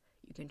else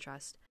you can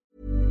trust.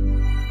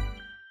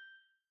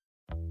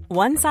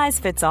 One size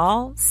fits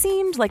all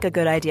seemed like a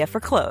good idea for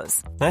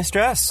clothes. Nice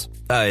dress.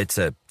 It's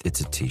a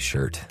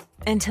t-shirt.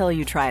 Until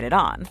you tried it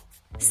on.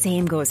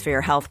 Same goes for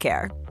your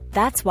healthcare.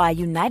 That's why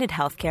United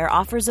Healthcare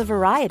offers a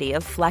variety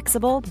of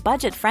flexible,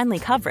 budget-friendly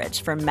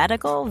coverage for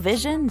medical,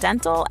 vision,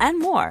 dental, and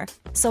more.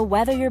 So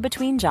whether you're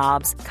between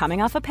jobs,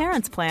 coming off a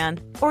parent's plan,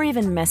 or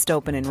even missed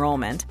open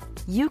enrollment,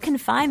 you can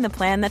find the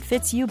plan that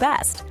fits you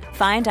best.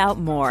 Find out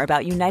more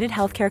about United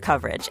Healthcare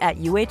coverage at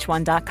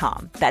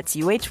uh1.com. That's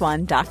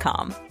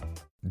uh1.com.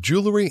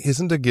 Jewelry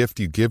isn't a gift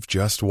you give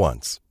just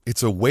once.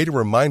 It's a way to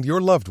remind your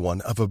loved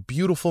one of a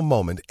beautiful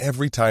moment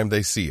every time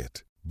they see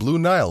it. Blue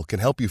Nile can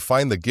help you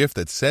find the gift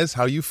that says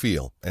how you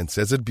feel and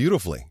says it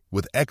beautifully,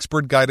 with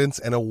expert guidance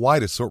and a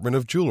wide assortment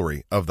of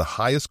jewelry of the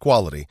highest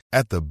quality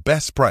at the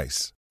best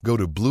price. Go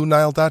to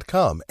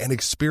BlueNile.com and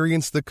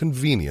experience the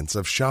convenience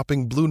of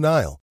shopping Blue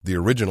Nile, the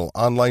original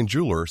online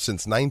jeweler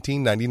since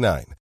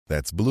 1999.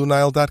 That's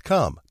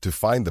BlueNile.com to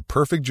find the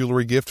perfect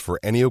jewelry gift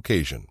for any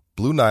occasion.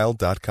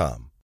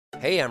 BlueNile.com.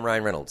 Hey, I'm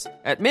Ryan Reynolds.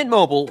 At Mint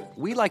Mobile,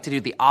 we like to do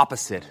the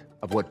opposite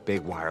of what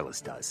Big Wireless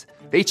does.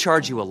 They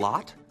charge you a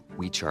lot.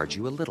 We charge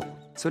you a little.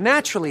 So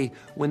naturally,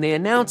 when they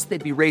announced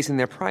they'd be raising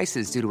their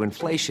prices due to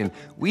inflation,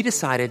 we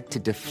decided to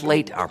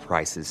deflate our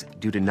prices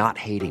due to not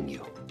hating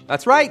you.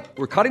 That's right.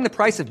 We're cutting the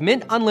price of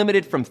Mint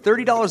Unlimited from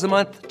 $30 a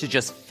month to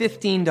just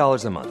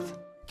 $15 a month.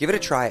 Give it a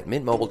try at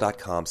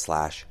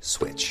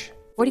mintmobile.com/switch.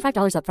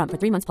 $45 up front for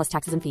 3 months plus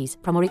taxes and fees.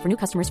 Promo rate for new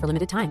customers for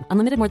limited time.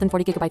 Unlimited more than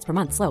 40 gigabytes per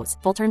month. Slows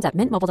full terms at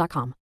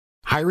mintmobile.com.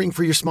 Hiring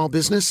for your small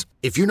business?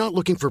 If you're not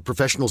looking for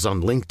professionals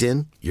on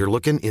LinkedIn, you're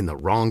looking in the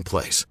wrong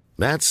place.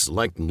 That's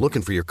like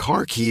looking for your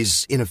car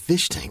keys in a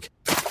fish tank.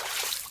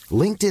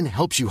 LinkedIn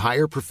helps you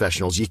hire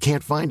professionals you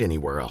can't find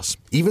anywhere else,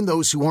 even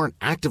those who aren't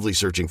actively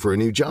searching for a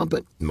new job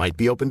but might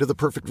be open to the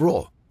perfect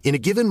role. In a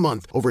given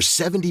month, over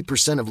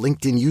 70% of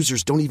LinkedIn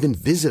users don't even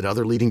visit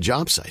other leading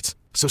job sites.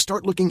 So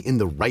start looking in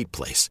the right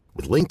place.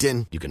 With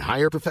LinkedIn, you can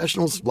hire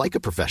professionals like a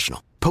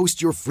professional. Post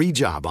your free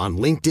job on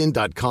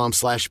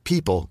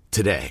linkedin.com/people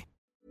today.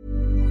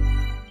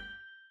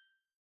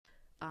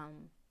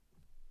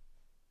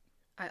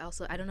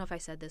 I don't know if I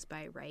said this, but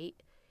I write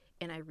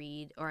and I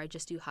read, or I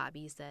just do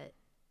hobbies that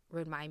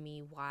remind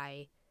me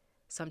why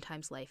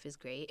sometimes life is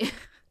great.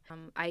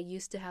 I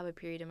used to have a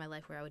period in my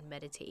life where I would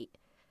meditate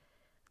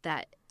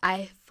that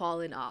I've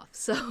fallen off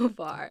so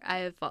far. I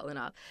have fallen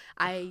off.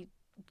 I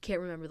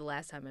can't remember the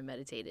last time I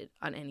meditated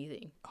on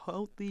anything.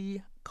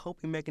 Healthy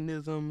coping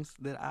mechanisms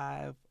that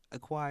I've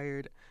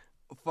acquired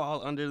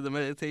fall under the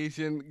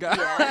meditation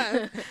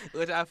guide,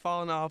 which I've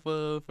fallen off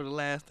of for the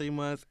last 3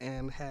 months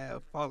and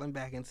have fallen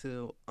back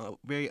into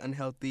very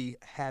unhealthy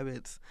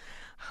habits.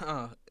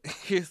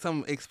 Here's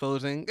some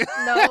exposing.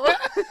 No.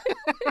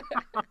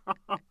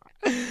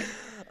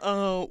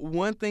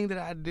 One thing that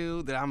I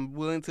do that I'm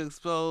willing to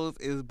expose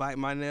is bite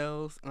my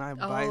nails, and I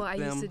bite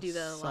them used to do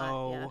that a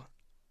lot. Yeah.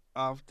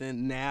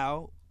 Often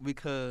now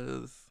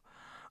because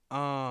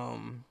I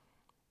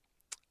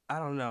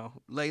don't know.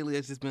 Lately,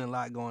 it's just been a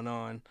lot going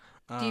on.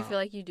 Do you feel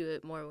like you do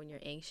it more when you're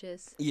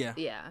anxious? Yeah.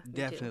 Yeah.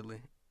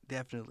 Definitely.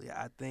 Definitely.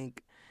 I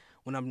think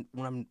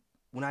when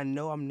I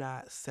know I'm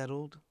not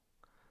settled,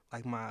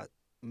 like my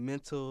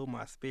mental,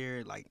 my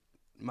spirit, like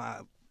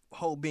my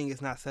whole being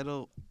is not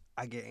settled,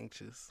 I get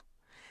anxious.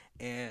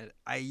 And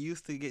I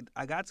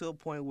got to a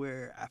point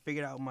where I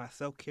figured out my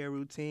self-care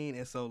routine.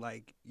 And so,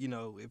 like, you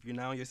know, if you're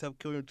not on your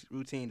self-care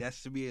routine, that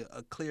should be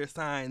a clear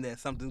sign that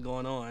something's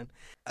going on.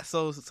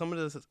 So some of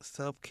the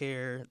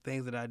self-care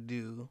things that I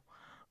do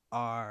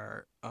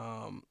are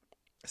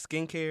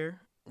skincare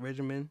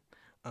regimen.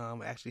 I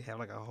actually have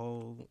like a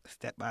whole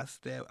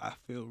step-by-step. I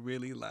feel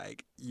really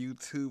like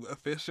YouTube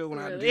official when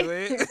I do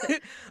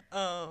it.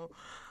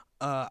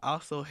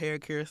 Also hair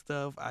care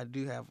stuff. I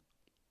do have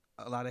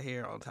a lot of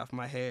hair on top of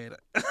my head.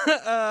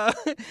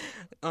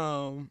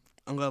 I'm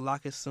gonna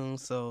lock it soon,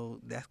 so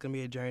that's gonna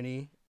be a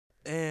journey.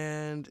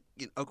 And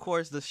of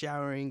course, the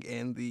showering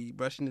and the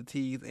brushing the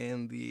teeth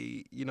and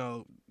the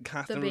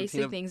constant the basic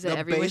routine things that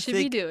everyone should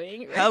be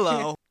doing. Right?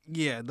 Hello,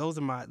 yeah, those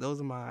are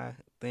my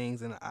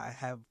things, and I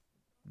have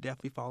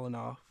definitely fallen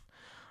off.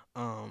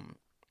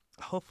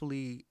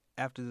 Hopefully,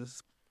 after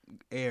this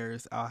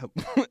airs,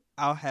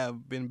 I'll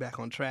have been back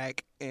on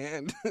track,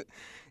 and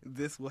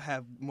this will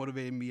have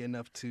motivated me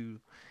enough to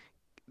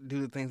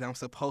do the things I'm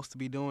supposed to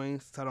be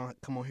doing, so I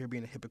don't come on here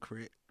being a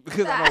hypocrite,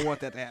 because I don't want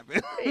that to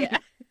happen. Yeah.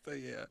 So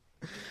yeah,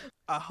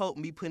 I hope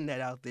me putting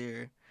that out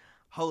there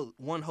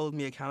holds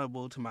me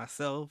accountable to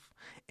myself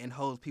and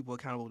holds people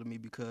accountable to me,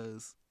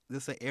 because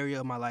this is an area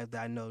of my life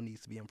that I know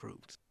needs to be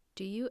improved.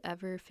 Do you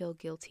ever feel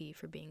guilty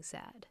for being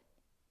sad?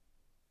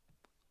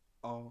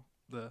 All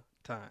the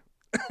time.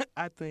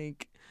 I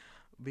think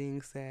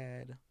being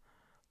sad,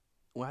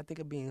 when I think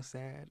of being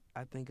sad,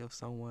 I think of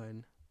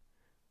someone,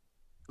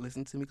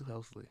 listen to me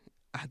closely,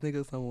 I think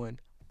of someone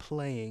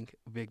playing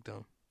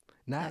victim,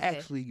 not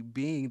actually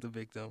being the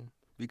victim,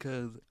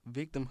 because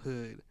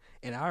victimhood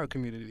in our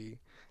community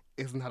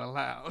is not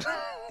allowed.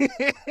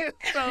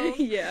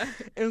 Yeah.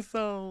 And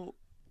so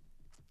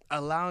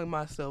allowing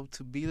myself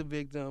to be the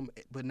victim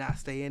but not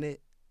stay in it,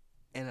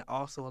 and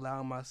also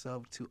allowing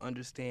myself to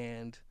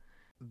understand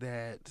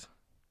that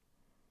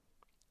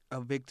a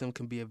victim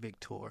can be a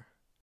victor.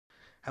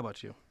 How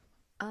about you?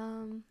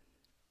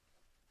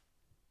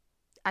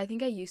 I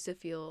think I used to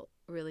feel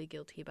really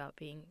guilty about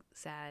being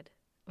sad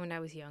when I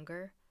was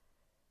younger,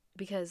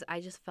 because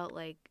I just felt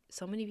like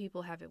so many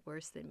people have it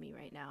worse than me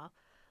right now.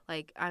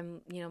 Like,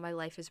 my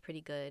life is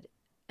pretty good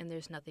and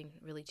there's nothing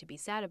really to be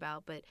sad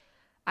about, but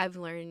I've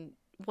learned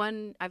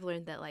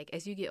that, like,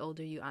 as you get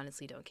older, you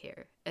honestly don't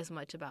care as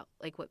much about,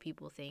 like, what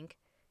people think.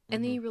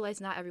 And then you realize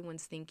not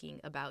everyone's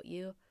thinking about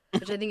you,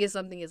 which I think is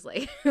something is,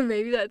 like,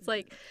 maybe that's,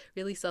 like,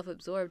 really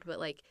self-absorbed. But,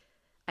 like,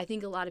 I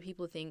think a lot of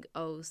people think,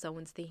 oh,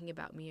 someone's thinking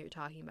about me or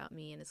talking about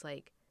me. And it's,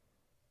 like,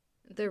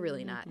 they're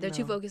really not. They're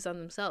too focused on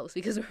themselves,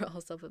 because we're all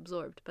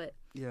self-absorbed. But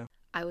yeah,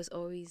 I was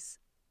always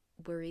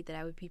worried that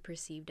I would be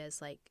perceived as,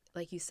 like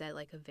you said,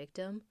 like a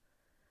victim.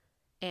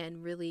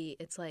 And really,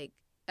 it's, like,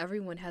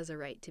 everyone has a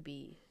right to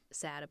be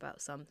sad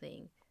about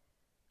something.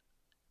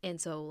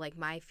 And so, like,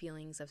 my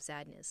feelings of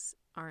sadness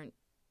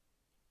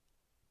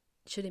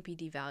shouldn't be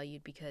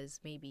devalued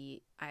because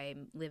maybe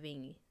I'm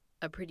living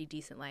a pretty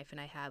decent life and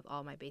I have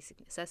all my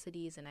basic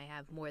necessities and I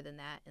have more than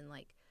that, and,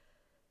 like,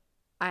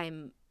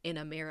 I'm in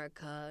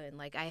America and,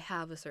 like, I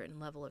have a certain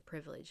level of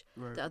privilege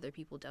that other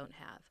people don't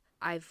have.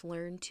 I've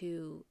learned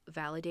to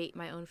validate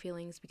my own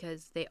feelings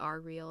because they are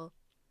real.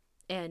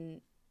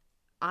 And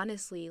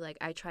honestly, like,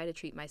 I try to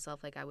treat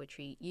myself like I would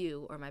treat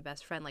you or my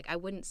best friend. Like, I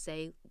wouldn't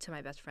say to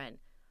my best friend,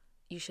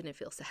 you shouldn't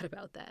feel sad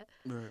about that.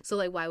 Right. So,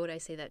 like, why would I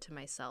say that to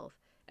myself?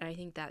 And I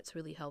think that's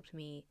really helped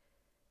me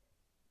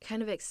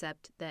kind of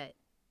accept that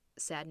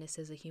sadness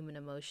is a human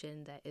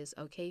emotion that is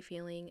okay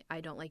feeling.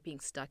 I don't like being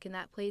stuck in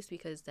that place,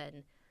 because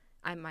then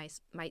I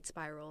might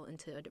spiral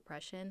into a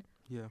depression.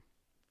 Yeah.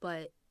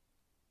 But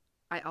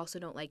I also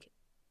don't like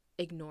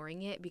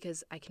ignoring it,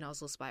 because I can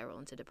also spiral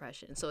into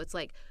depression. So it's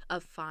like a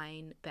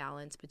fine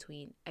balance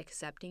between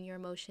accepting your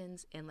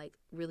emotions and, like,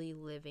 really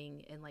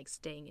living and, like,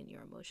 staying in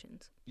your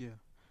emotions. Yeah.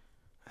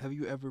 Have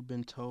you ever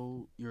been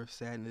told your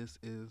sadness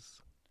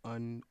is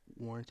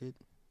unwarranted?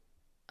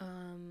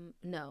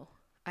 No.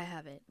 I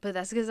haven't, but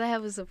that's because I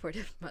have a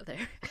supportive mother.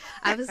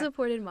 I have a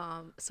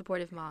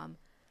supportive mom,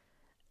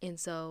 and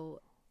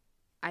so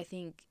I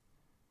think,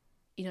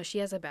 she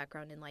has a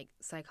background in like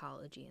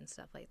psychology and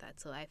stuff like that.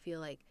 So I feel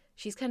like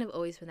she's kind of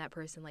always been that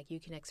person, like, you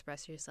can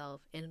express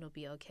yourself and it'll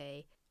be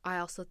okay. I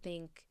also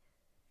think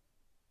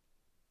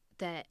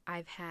that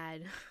I've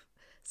had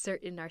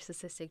certain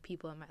narcissistic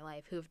people in my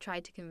life who have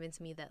tried to convince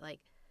me that like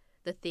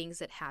the things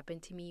that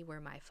happened to me were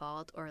my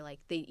fault, or like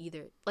they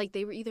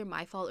were either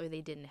my fault or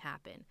they didn't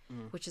happen,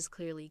 which is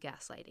clearly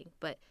gaslighting.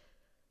 But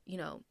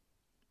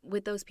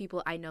with those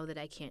people, I know that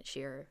I can't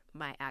share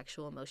my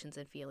actual emotions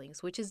and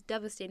feelings, which is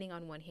devastating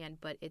on one hand,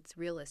 but it's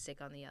realistic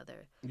on the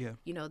other. Yeah.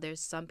 There's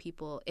some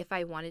people, if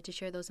I wanted to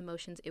share those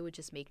emotions, it would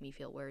just make me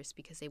feel worse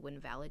because they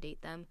wouldn't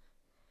validate them.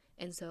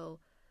 And so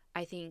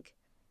I think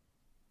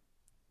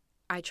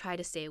I try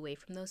to stay away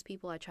from those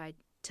people. I try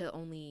to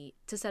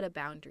set a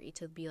boundary,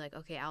 to be like,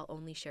 okay, I'll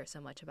only share so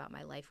much about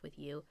my life with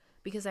you,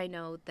 because I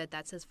know that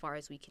that's as far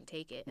as we can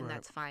take it, and right.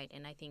 That's fine.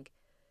 And I think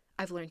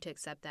I've learned to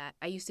accept that.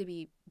 I used to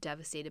be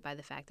devastated by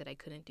the fact that I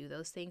couldn't do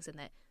those things and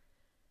that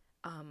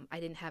I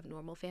didn't have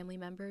normal family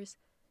members,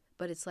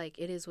 but it's like,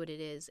 it is what it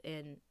is,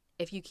 and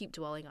if you keep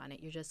dwelling on it,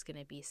 you're just going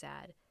to be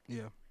sad.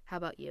 Yeah. How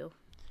about you?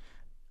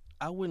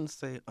 I wouldn't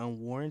say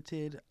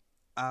unwarranted.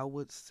 I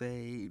would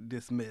say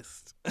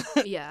dismissed.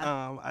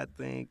 Yeah. I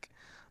think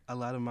a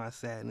lot of my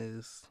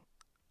sadness,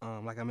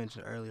 like I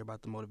mentioned earlier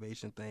about the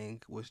motivation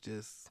thing, was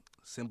just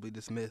simply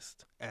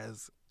dismissed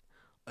as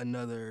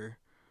another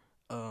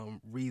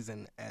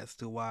reason as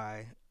to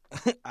why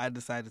I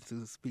decided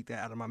to speak that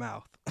out of my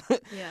mouth.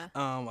 Yeah.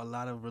 A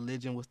lot of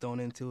religion was thrown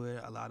into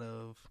it, a lot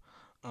of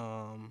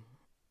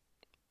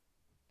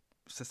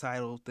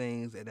societal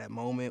things at that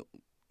moment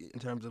in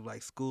terms of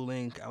like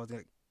schooling. I was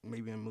like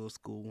maybe in middle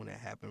school when that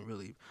happened,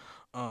 really.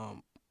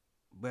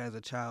 But as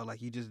a child,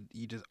 like you just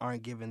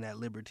aren't given that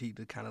liberty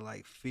to kind of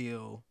like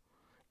feel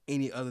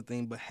any other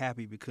thing but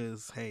happy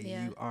because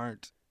you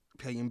aren't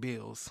paying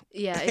bills.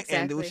 Yeah,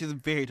 exactly. Which is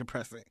very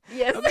depressing.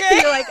 Yes.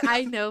 Okay. You're like,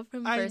 I know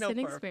from experience.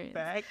 experience. I know for a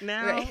fact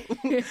now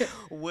Right.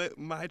 what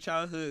my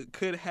childhood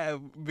could have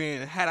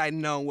been had I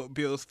known what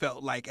bills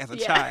felt like as a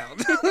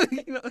child.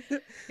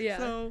 Yeah.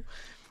 So,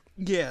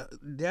 yeah,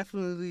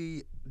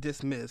 definitely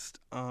dismissed.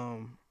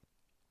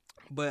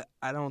 But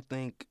I don't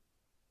think,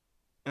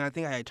 and I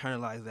think I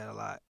internalized that a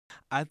lot.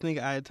 I think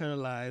I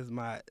internalized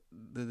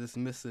the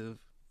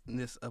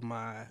dismissiveness of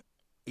my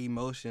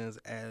emotions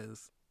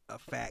as a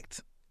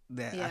fact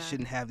that I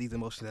shouldn't have these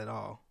emotions at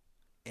all.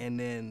 And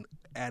then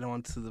add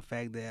on to the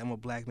fact that I'm a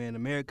black man in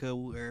America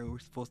where we're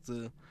supposed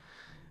to,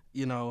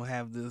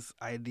 have this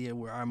idea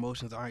where our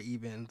emotions aren't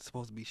even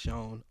supposed to be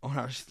shown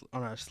on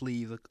our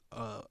sleeves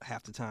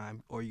half the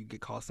time, or you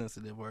get called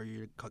sensitive, or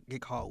you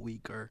get called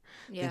weak, or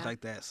things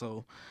like that.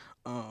 So,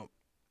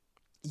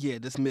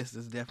 dismissed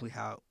is definitely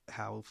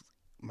how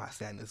my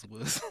sadness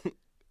was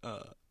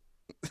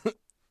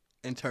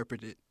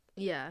interpreted.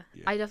 Yeah.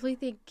 I definitely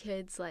think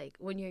kids, like,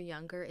 when you're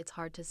younger, it's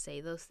hard to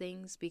say those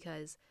things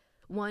because,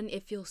 one,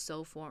 it feels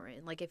so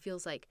foreign. Like, it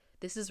feels like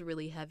this is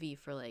really heavy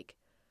for, like,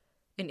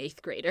 an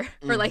 8th grader.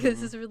 Or, like,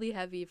 this is really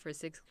heavy for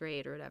 6th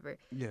grade or whatever.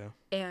 Yeah.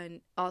 And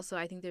also,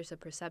 I think there's a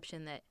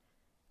perception that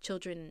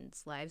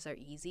children's lives are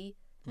easy.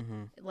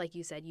 Mm-hmm. Like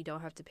you said, you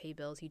don't have to pay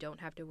bills. You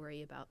don't have to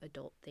worry about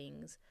adult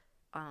things.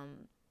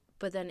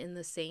 But then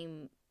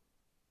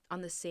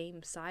on the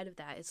same side of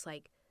that, it's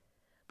like,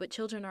 but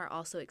children are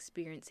also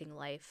experiencing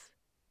life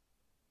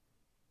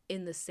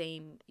in the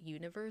same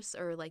universe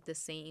or like the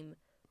same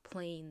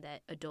plane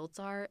that adults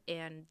are,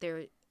 and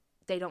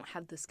they don't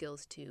have the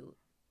skills to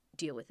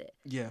deal with it.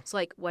 Yeah. So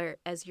like,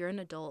 whereas you're an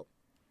adult,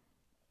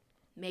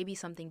 maybe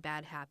something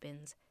bad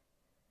happens,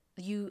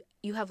 you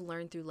have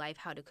learned through life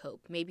how to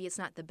cope. Maybe it's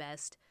not the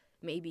best.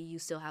 Maybe you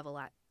still have a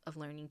lot of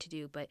learning to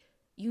do, but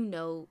you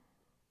know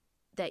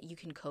that you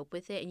can cope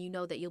with it, and you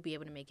know that you'll be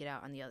able to make it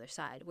out on the other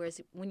side. Whereas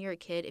when you're a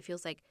kid, it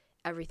feels like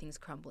everything's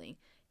crumbling.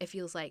 It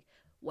feels like,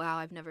 wow,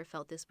 I've never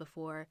felt this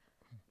before.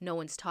 No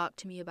one's talked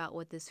to me about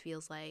what this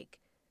feels like.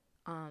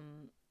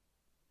 And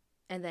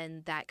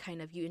then that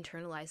kind of, you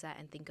internalize that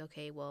and think,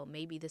 okay, well,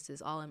 maybe this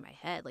is all in my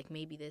head. Like,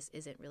 maybe this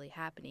isn't really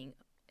happening.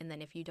 And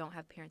then if you don't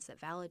have parents that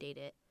validate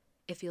it,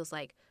 it feels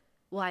like,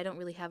 well, I don't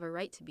really have a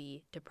right to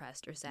be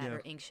depressed or sad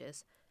or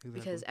anxious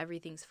because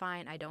everything's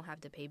fine. I don't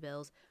have to pay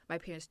bills. My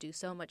parents do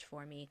so much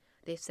for me.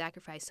 They've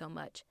sacrificed so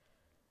much.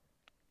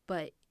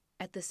 But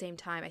at the same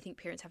time, I think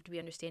parents have to be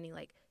understanding,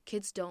 like,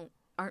 kids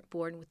aren't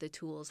born with the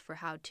tools for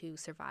how to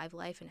survive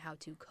life and how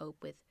to cope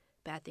with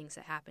bad things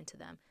that happen to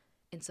them.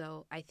 And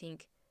so I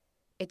think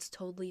it's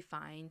totally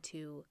fine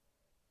to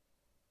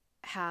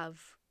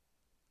have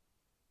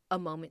a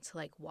moment to,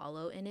 like,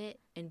 wallow in it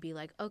and be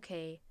like,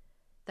 okay,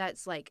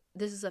 that's, like,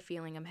 this is a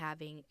feeling I'm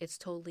having. It's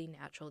totally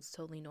natural. It's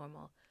totally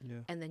normal.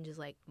 Yeah. And then just,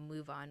 like,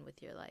 move on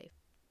with your life.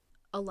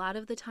 A lot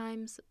of the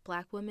times,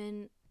 Black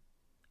women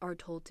are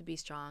told to be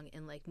strong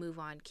and, like, move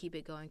on, keep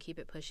it going, keep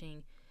it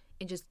pushing,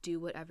 and just do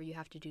whatever you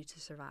have to do to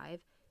survive.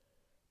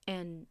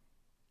 And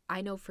I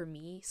know for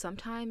me,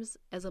 sometimes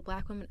as a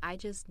Black woman, I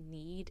just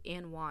need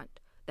and want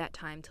that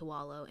time to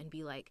wallow and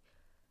be like,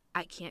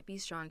 I can't be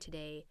strong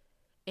today,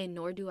 and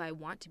nor do I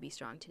want to be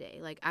strong today.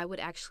 Like, I would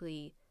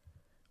actually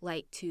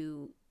like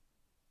to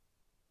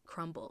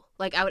crumble.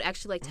 Like, I would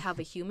actually like to have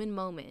a human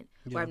moment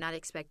where I'm not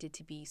expected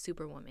to be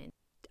Superwoman.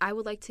 I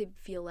would like to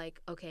feel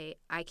like, okay,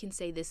 I can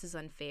say this is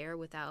unfair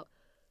without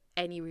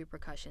any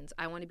repercussions.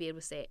 I want to be able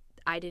to say,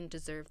 I didn't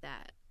deserve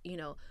that, you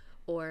know,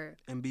 or...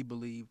 And be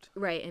believed.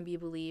 Right, and be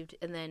believed.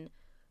 And then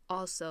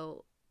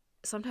also,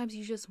 sometimes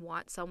you just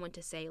want someone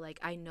to say, like,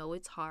 I know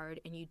it's hard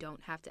and you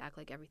don't have to act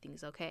like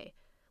everything's okay.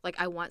 Like,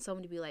 I want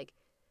someone to be like,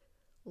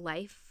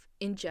 life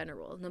in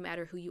general, no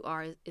matter who you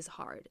are, is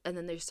hard. And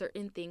then there's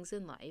certain things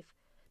in life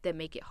that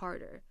make it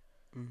harder.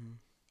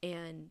 Mm-hmm.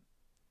 And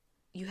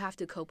you have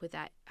to cope with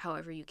that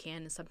however you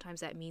can. And sometimes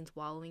that means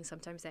wallowing.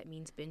 Sometimes that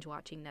means binge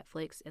watching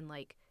Netflix and,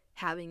 like,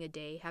 having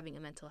a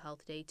mental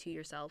health day to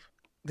yourself.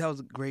 That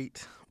was a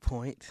great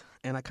point.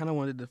 And I kind of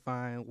wanted to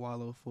define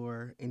wallow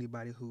for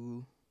anybody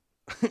who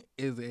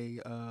is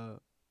a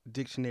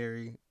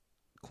dictionary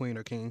queen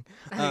or king.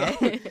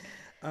 Okay.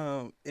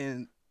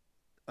 And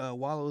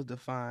wallow is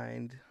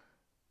defined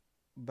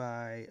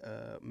by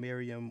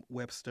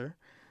Merriam-Webster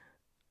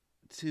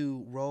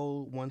to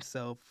roll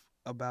oneself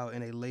about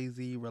in a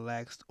lazy,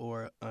 relaxed,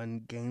 or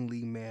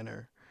ungainly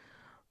manner.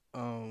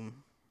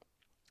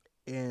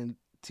 And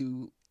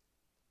to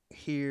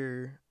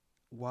hear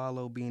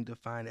wallow being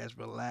defined as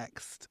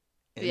relaxed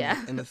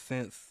in the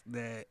sense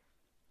that,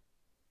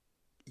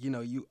 you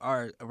know, you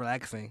are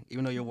relaxing,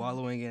 even though you're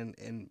wallowing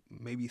in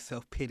maybe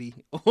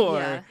self-pity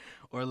or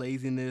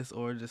laziness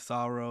or just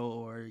sorrow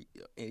or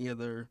any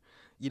other,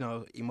 you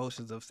know,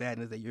 emotions of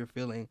sadness that you're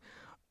feeling.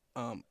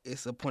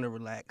 It's a point of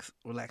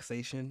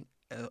relaxation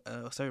at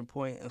a certain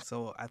point. And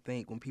so I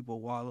think when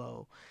people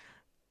wallow,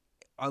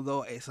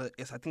 although I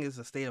think it's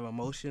a state of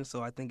emotion,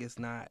 so I think it's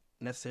not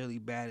necessarily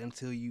bad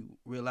until you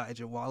realize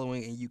you're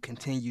wallowing and you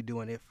continue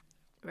doing it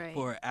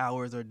for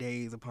hours or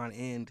days upon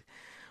end,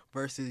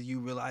 versus you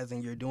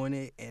realizing you're doing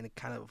it and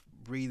kind of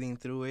breathing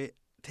through it,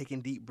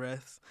 taking deep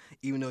breaths.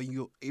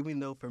 Even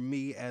though for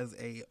me as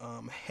a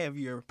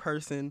heavier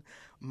person,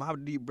 my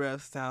deep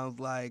breath sounds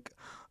like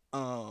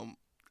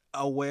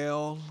a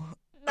whale.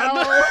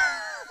 No.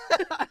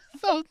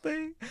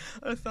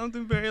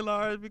 something very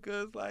large,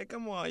 because, like,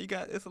 come on,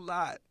 it's a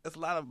lot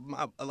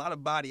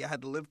of body I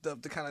had to lift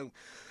up to kind of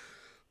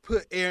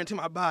put air into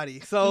my body.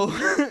 So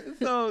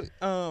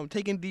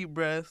taking deep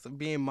breaths,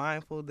 being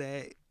mindful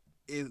that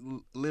it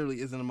literally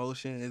is an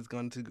emotion, is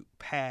going to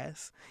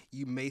pass.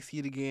 You may see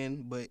it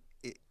again, but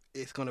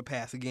it's going to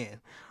pass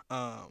again,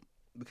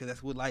 because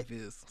that's what life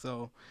is.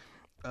 So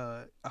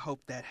I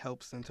hope that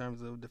helps in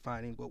terms of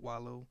defining what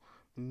wallow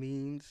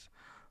means.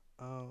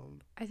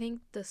 I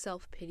think the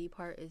self-pity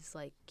part is,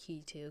 like,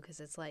 key too,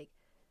 because it's like,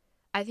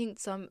 I think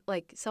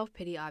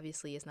self-pity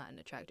obviously is not an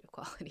attractive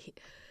quality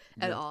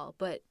at all,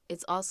 but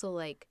it's also,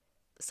 like,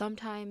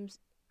 sometimes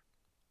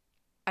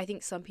I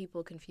think some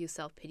people confuse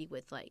self-pity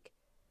with, like,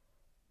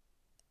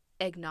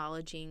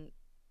 acknowledging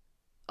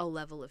a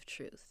level of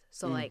truth.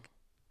 So like,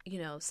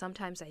 you know,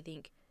 sometimes I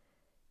think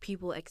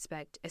people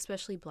expect,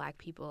 especially Black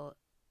people,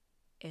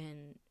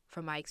 and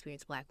from my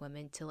experience, Black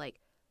women, to,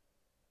 like,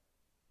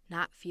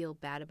 not feel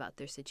bad about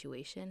their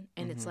situation.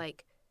 And it's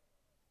like,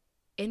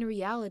 in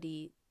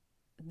reality,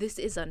 this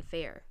is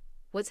unfair.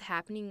 What's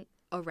happening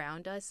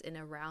around us and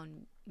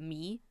around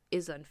me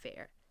is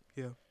unfair.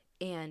 Yeah.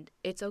 And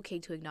it's okay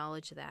to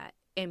acknowledge that.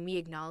 And me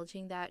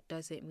acknowledging that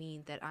doesn't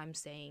mean that I'm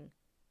saying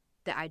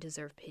that I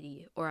deserve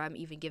pity, or I'm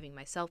even giving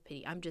myself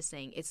pity. I'm just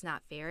saying it's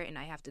not fair and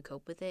I have to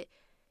cope with it.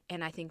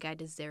 And I think I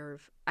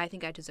deserve a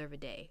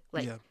day.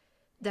 Like,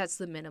 that's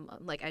the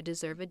minimum. Like, I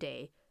deserve a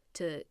day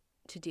to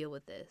deal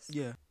with this.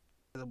 Yeah.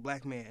 As a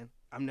Black man,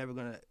 I'm never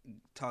going to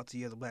talk to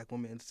you as a Black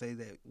woman and say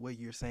that what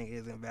you're saying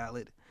is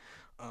invalid,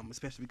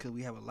 especially because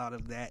we have a lot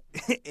of that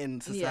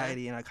in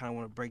society, and I kind of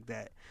want to break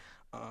that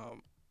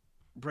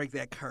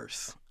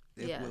curse,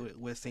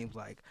 what it seems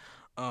like.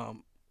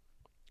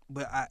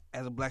 But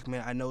as a Black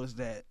man, I notice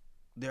that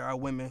there are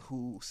women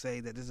who say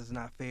that this is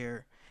not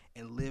fair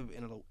and live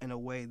in a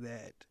way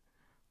that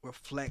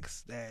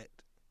reflects that,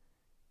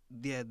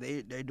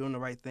 they're doing the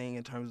right thing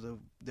in terms of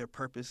their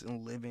purpose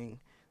in living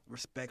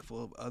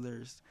respectful of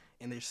others,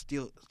 and they're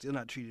still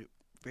not treated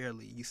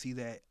fairly. You see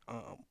that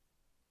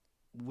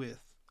with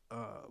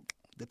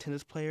the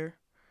tennis player.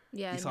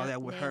 Yeah, you saw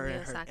that with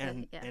her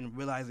and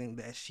realizing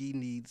that she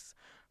needs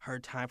her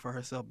time for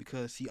herself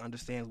because she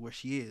understands where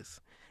she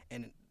is,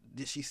 and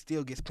she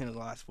still gets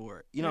penalized for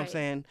it. You know what I'm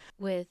saying?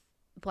 With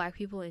Black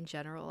people in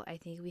general, I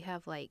think we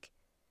have, like,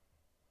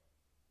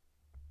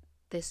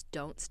 this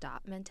don't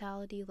stop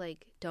mentality.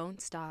 Like,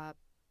 don't stop,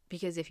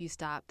 because if you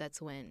stop,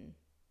 that's when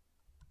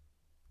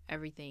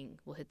everything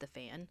will hit the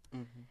fan.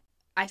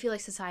 I feel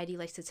like society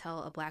likes to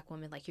tell a Black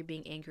woman, like, you're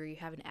being angry, you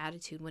have an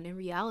attitude, when in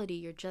reality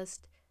you're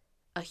just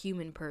a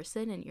human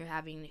person and you're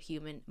having a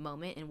human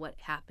moment, and what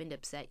happened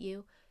upset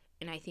you.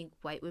 And I think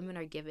white women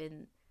are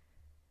given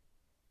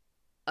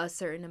a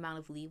certain amount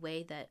of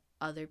leeway that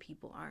other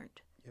people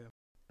aren't. Yeah.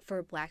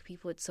 For Black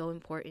people, it's so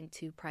important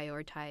to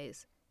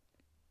prioritize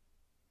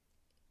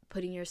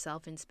putting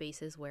yourself in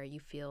spaces where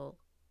you feel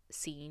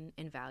seen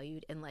and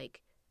valued, and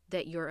like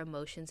that your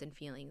emotions and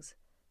feelings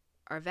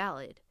are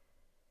valid.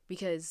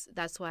 Because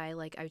that's why,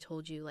 like I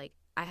told you, like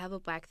I have a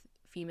Black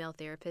female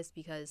therapist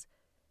because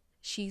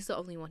she's the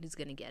only one who's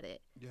going to get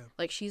it. Yeah.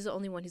 Like she's the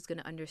only one who's going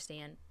to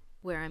understand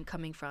where I'm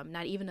coming from.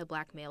 Not even a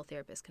Black male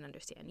therapist can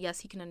understand. Yes,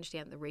 he can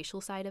understand the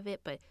racial side of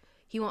it, but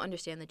he won't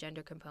understand the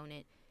gender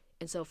component.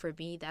 And so for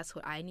me, that's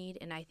what I need.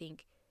 And I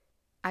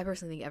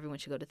personally think everyone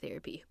should go to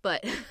therapy.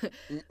 But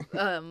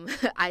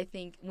I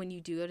think when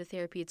you do go to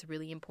therapy, it's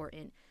really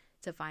important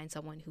to find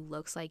someone who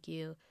looks like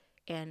you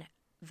and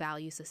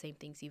values the same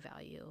things you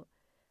value.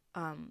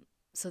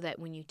 So that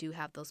when you do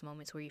have those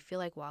moments where you feel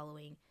like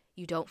wallowing,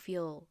 you don't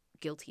feel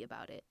guilty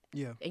about it.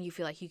 Yeah. And you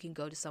feel like you can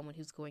go to someone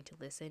who's going to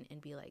listen and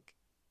be like,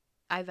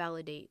 I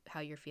validate how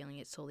you're feeling.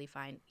 It's totally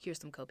fine. Here's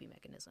some coping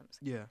mechanisms.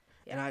 Yeah.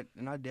 And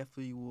I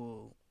definitely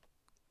will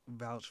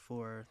vouch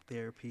for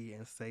therapy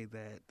and say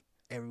that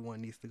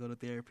everyone needs to go to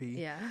therapy.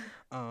 Yeah.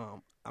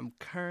 I'm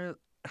current.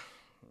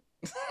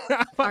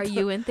 Are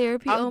you in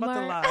therapy, I was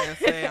Omar? about to lie and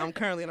say I'm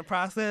currently in the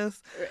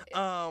process.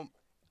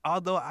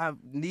 Although I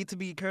need to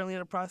be currently in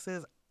the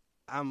process,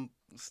 I'm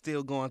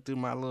still going through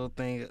my little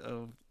thing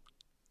of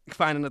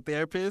finding a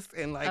therapist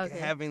and like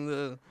having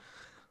the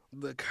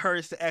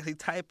courage to actually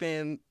type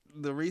in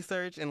the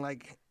research and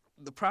like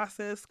the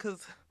process,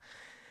 because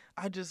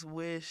I just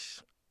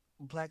wish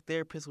Black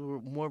therapists were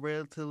more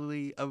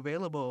relatively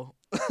available.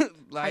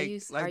 Are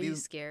you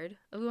scared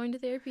of going to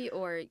therapy,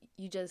 or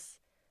you just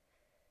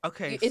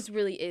it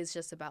really is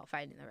just about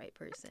finding the right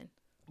person?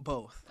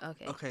 Both.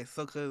 Okay.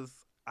 So because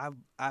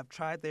I've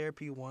tried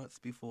therapy once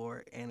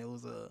before, and it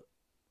was a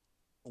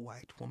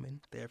white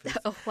woman therapist.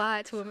 A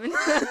white woman.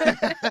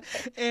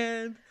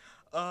 And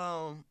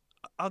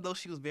although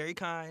she was very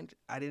kind,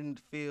 I didn't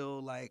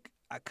feel like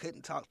I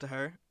couldn't talk to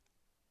her.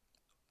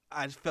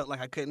 I just felt like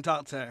I couldn't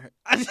talk to her.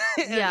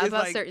 Yeah,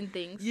 about like, certain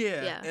things.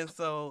 Yeah.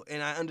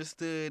 And I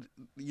understood,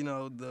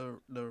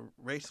 the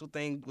racial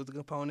thing was a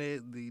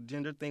component, the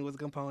gender thing was a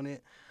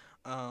component.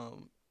 I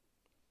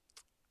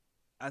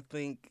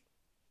think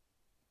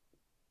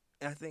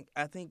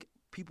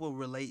people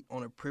relate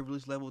on a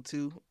privilege level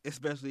too,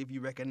 especially if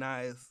you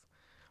recognize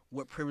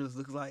what privilege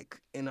looks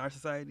like in our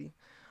society.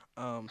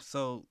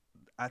 So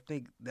I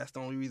think that's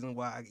the only reason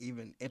why I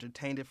even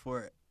entertained it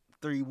for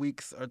 3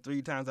 weeks or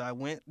 3 times that I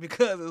went,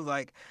 because it was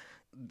like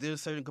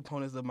there's certain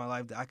components of my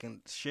life that I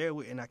can share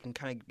with and I can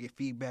kind of get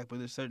feedback, but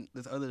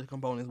there's other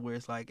components where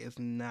it's like it's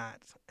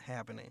not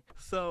happening.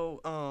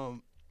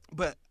 So,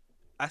 but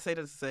I say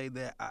that to say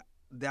that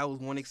that was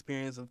one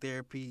experience of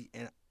therapy,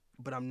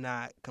 but I'm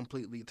not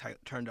completely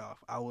turned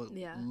off. I would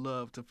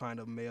love to find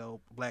a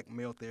Black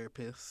male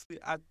therapist.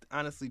 I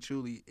honestly,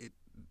 truly,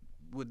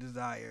 would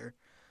desire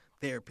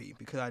therapy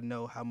because I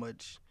know how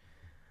much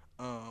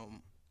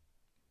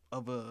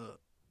of a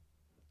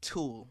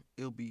tool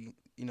it'll be,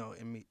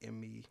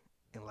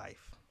 in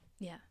life.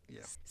 Yeah.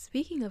 Yeah.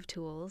 Speaking of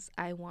tools,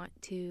 I want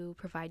to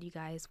provide you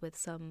guys with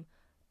some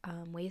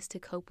ways to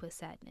cope with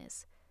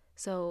sadness.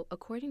 So,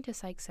 according to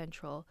Psych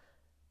Central,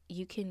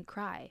 you can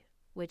cry,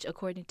 which,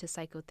 according to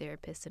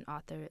psychotherapist and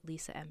author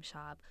Lisa M.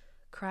 Schaub,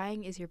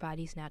 crying is your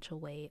body's natural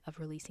way of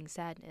releasing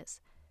sadness.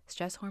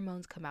 Stress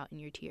hormones come out in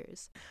your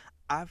tears.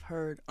 I've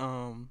heard,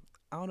 I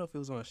don't know if it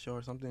was on a show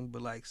or something,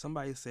 but like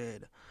somebody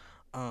said,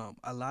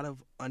 a lot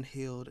of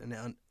unhealed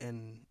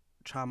and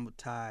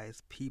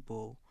traumatized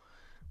people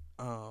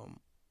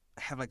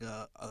have like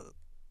a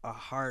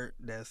heart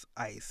that's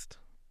iced.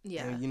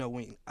 Yeah. And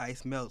when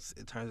ice melts,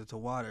 it turns into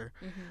water.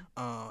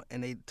 Mm-hmm.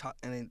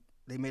 And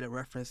they made a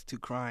reference to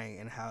crying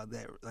and how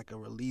that like a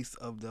release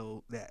of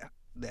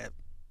that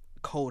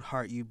cold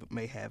heart you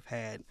may have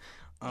had.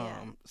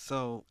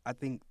 So I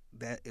think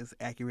that is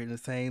accurate in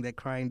saying that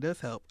crying does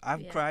help.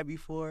 I've cried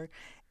before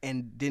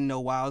and didn't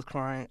know why I was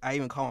crying. I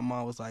even called my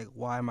mom, was like,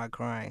 why am I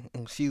crying?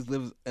 And she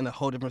lives in a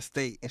whole different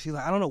state. And she's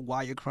like, I don't know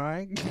why you're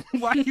crying.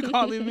 Why are you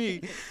calling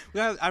me?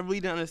 I really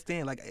didn't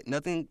understand. Like,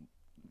 nothing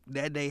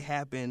that day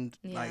happened,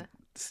 like,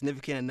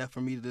 significant enough for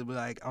me to be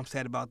like, I'm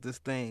sad about this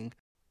thing.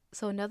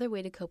 So another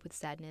way to cope with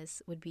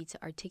sadness would be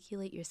to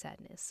articulate your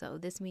sadness. So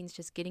this means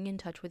just getting in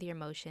touch with your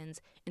emotions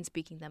and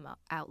speaking them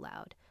out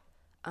loud.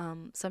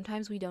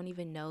 Sometimes we don't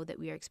even know that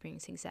we are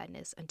experiencing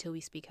sadness until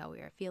we speak how we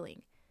are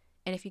feeling.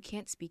 And if you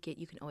can't speak it,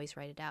 you can always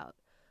write it out.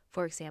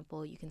 For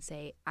example, you can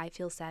say, I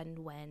feel saddened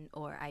when,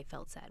 or I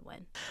felt sad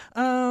when.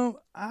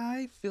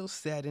 I feel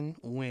saddened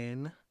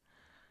when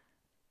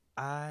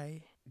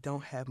I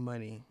don't have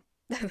money.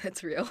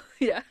 That's real.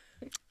 Yeah.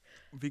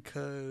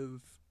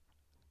 Because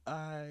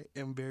I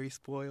am very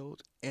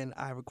spoiled and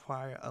I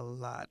require a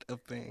lot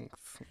of things.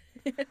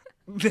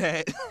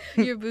 That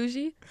You're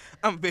bougie?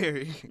 I'm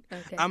very.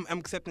 Okay. I'm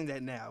accepting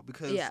that now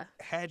because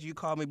had you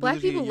called me bougie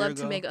Black people a year love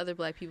ago, to make other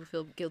Black people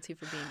feel guilty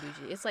for being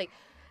bougie. It's like,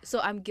 so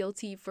I'm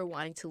guilty for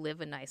wanting to live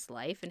a nice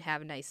life and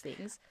have nice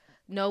things.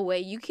 No way.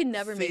 You can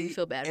never make me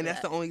feel bad and for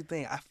that's that. the only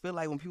thing. I feel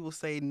like when people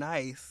say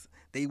nice,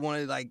 they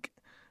want to like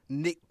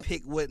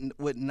nitpick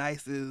what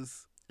nice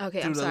is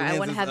Okay, through I'm the sorry. I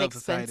want to lenses have of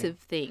society. expensive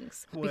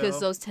things Well- because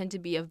those tend to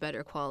be of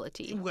better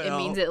quality. It Well-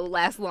 means it'll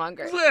last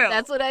longer. Well-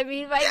 That's what I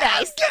mean by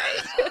nice.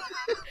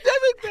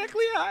 That's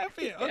exactly how I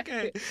feel.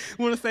 Okay,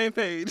 we're on the same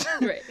page.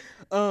 Right.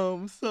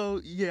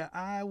 So yeah,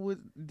 I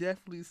would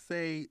definitely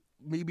say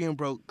me being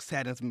broke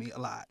saddens me a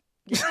lot.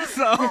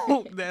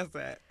 So that's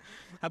that.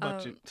 How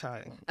about you,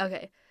 Ty?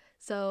 Okay.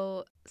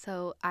 So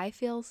I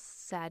feel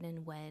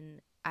saddened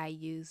when I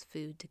use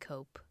food to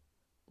cope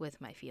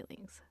with my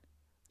feelings.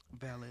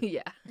 Valid.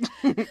 Yeah.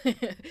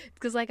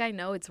 Because, like, I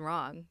know it's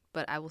wrong,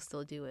 but I will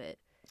still do it.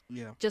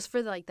 Yeah. Just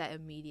for, like, that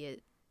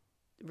immediate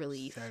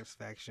relief.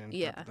 Satisfaction.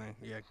 Yeah. Type of thing.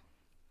 Yeah.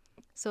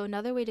 So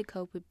another way to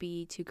cope would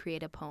be to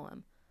create a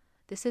poem.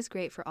 This is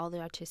great for all the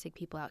autistic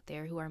people out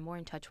there who are more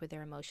in touch with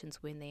their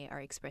emotions when they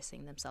are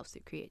expressing themselves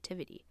through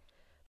creativity.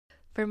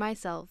 For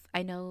myself,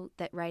 I know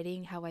that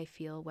writing how I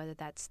feel, whether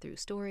that's through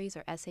stories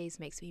or essays,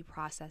 makes me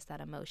process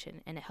that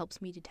emotion, and it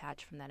helps me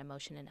detach from that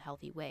emotion in a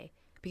healthy way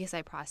because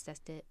I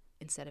processed it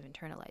instead of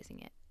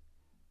internalizing it.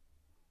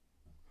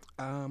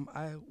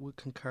 I would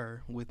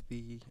concur with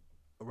the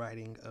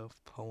writing of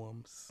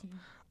poems.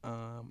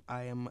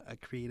 I am a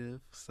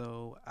creative,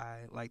 so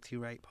I like to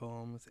write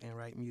poems and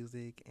write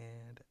music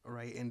and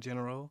write in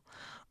general,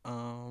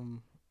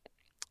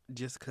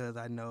 just because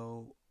I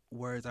know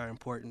words are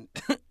important,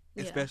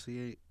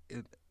 especially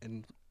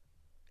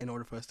in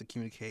order for us to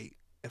communicate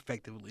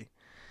effectively.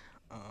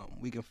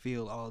 We can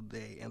feel all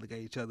day and look at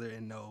each other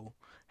and know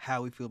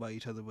how we feel about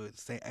each other, but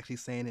actually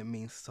saying it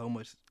means so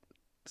much.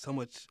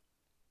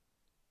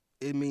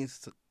 It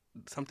means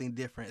something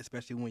different,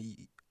 especially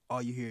when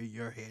all you hear in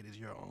your head is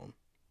your own,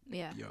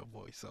 your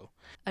voice. So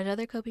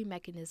another coping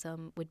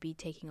mechanism would be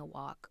taking a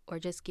walk or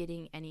just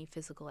getting any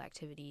physical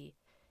activity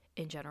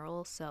in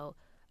general. So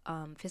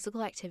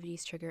physical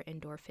activities trigger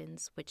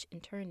endorphins, which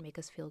in turn make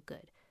us feel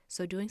good.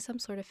 So doing some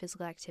sort of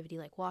physical activity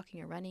like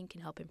walking or running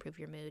can help improve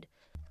your mood.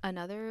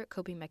 Another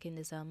coping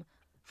mechanism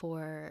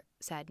for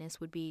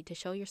sadness would be to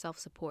show yourself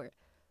support.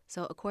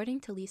 So according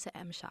to Lisa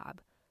M. Schaub,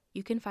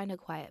 you can find a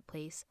quiet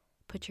place,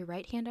 put your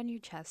right hand on your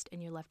chest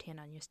and your left hand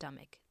on your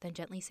stomach, then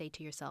gently say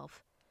to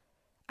yourself,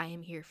 I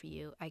am here for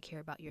you. I care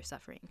about your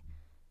suffering.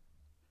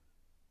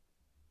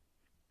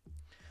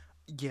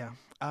 yeah,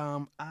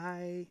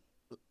 I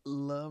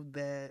love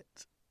that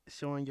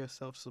showing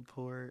yourself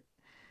support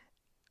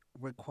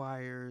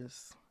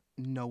requires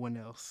no one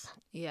else.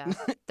 Yeah,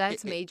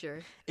 that's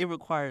major. It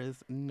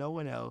requires no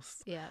one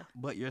else Yeah.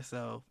 but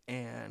yourself.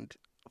 And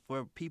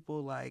for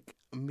people like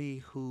me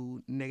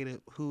who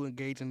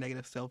engage in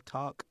negative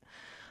self-talk,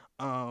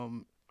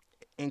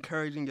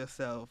 encouraging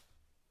yourself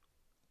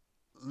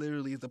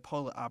literally is the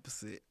polar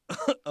opposite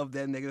of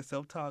that negative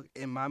self-talk.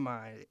 In my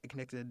mind, it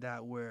connected a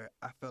dot where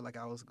I felt like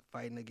I was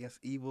fighting against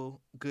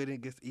evil, good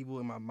against evil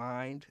in my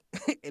mind,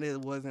 and it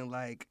wasn't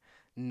like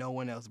no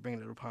one else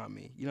bringing it upon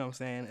me. You know what I'm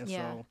saying? And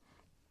so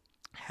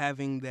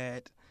having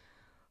that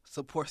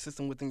support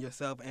system within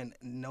yourself and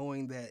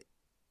knowing that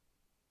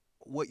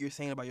what you're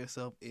saying about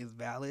yourself is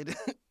valid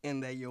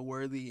and that you're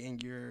worthy and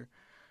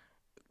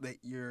that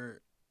you're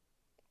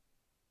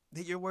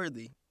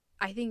worthy.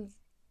 I think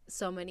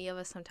so many of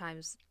us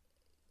sometimes,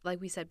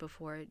 like we said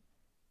before,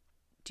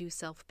 do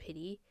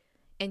self-pity.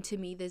 And to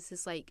me, this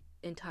is like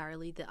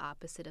entirely the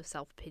opposite of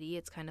self-pity.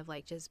 It's kind of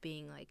like just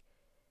being like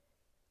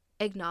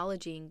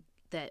acknowledging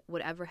that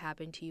whatever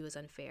happened to you is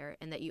unfair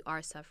and that you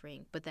are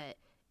suffering, but that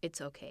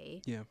it's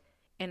okay. Yeah.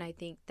 And I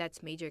think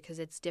that's major because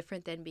it's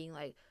different than being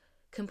like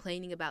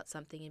complaining about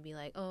something and being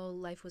like, oh,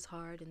 life was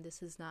hard and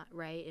this is not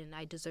right and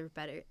I deserve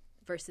better,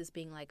 versus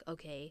being like,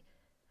 okay,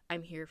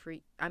 I'm here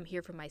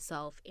for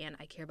myself and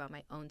I care about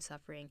my own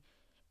suffering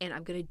and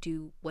I'm going to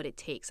do what it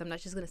takes. I'm not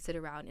just going to sit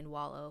around and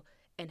wallow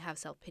and have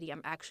self-pity.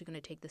 I'm actually going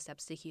to take the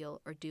steps to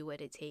heal or do what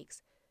it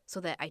takes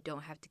so that I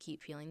don't have to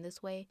keep feeling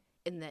this way,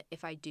 and that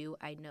if I do,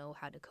 I know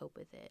how to cope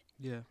with it.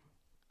 Yeah.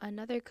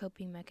 Another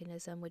coping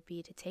mechanism would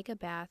be to take a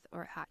bath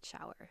or a hot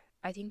shower.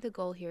 I think the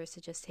goal here is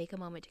to just take a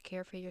moment to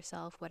care for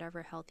yourself,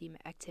 whatever healthy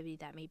activity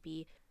that may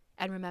be,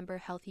 and remember,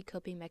 healthy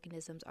coping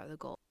mechanisms are the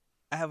goal.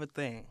 I have a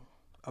thing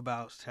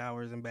about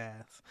showers and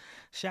baths.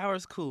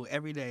 Showers, cool,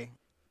 every day.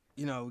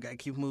 You know, we got to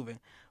keep moving.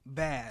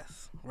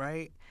 Baths,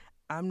 right?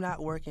 I'm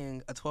not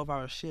working a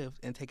 12-hour shift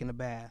and taking a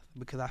bath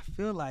because I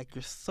feel like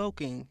you're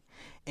soaking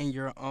in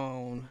your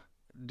own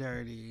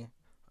dirty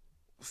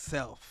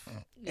self.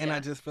 Yeah. And I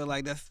just feel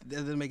like that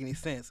doesn't make any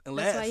sense.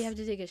 That's why you have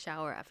to take a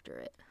shower after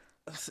it.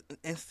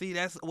 And see,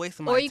 that's a waste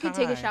of my time. Or you can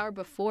take a shower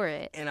before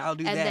it. And I'll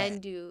do and that. And then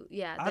do,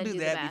 I'll do the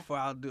that bath. before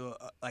I'll do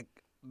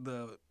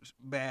the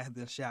bath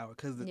then shower,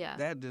 because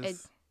that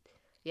just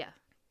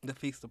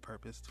defeats the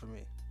purpose for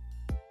me.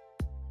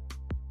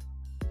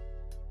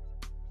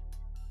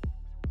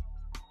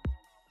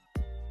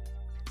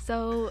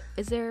 So,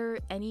 is there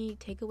any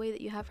takeaway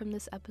that you have from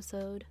this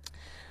episode?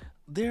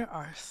 There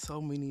are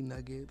so many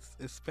nuggets,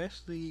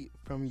 especially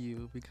from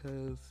you,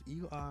 because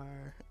you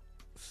are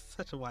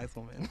such a wise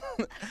woman.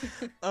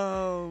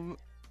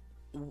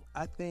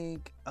 I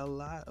think a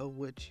lot of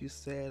what you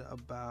said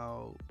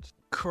about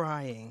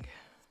crying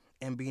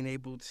and being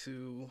able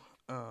to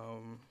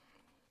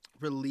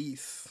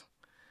release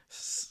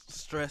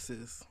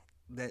stresses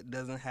that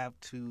doesn't have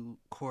to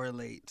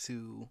correlate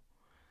to,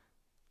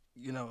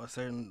 a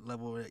certain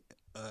level of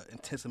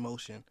intense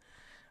emotion.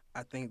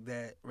 I think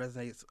that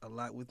resonates a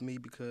lot with me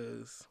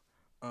because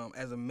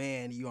as a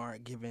man, we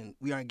aren't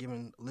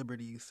given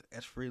liberties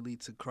as freely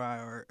to cry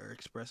or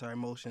express our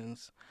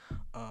emotions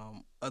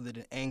other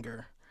than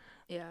anger.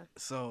 Yeah.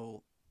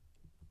 So,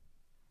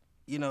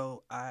 I'm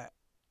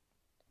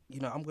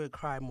going to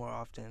cry more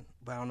often,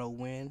 but I don't know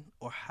when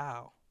or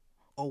how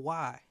or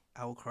why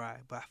I will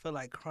cry. But I feel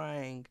like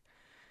crying,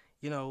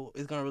 is going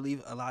to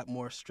relieve a lot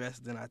more stress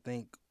than I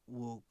think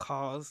will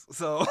cause.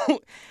 So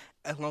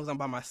as long as I'm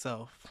by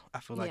myself, I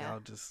feel like I'll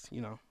just,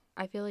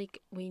 I feel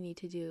like we need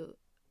to do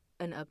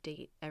an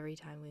update every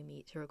time we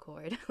meet to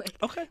record.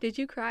 Okay. Did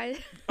you cry?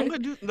 I'm gonna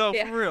do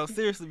for real,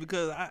 seriously,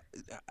 because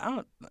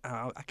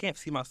I can't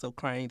see myself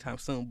crying anytime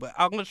soon. But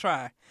I'm gonna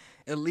try,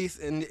 at least,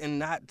 and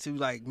not to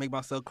like make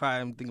myself cry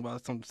and think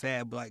about something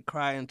sad, but like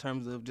cry in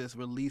terms of just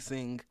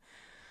releasing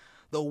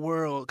the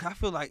world. 'Cause I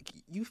feel like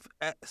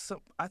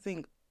I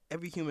think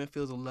every human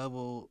feels a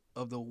level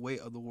of the weight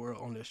of the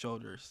world on their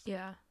shoulders.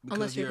 Yeah,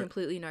 unless you're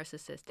completely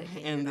narcissistic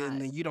and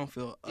then you don't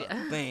feel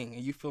a thing,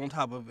 and you feel on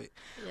top of it.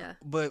 Yeah.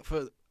 But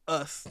for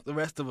us, the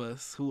rest of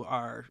us who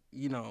are,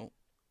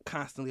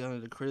 constantly under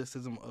the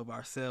criticism of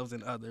ourselves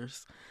and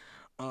others,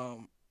 a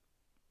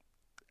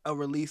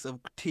release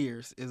of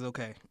tears is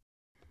okay.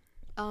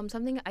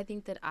 Something I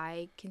think that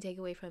I can take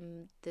away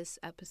from this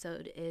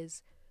episode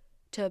is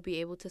to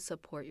be able to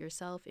support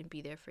yourself and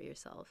be there for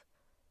yourself.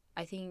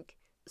 I think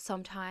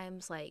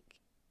sometimes, like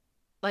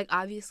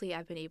obviously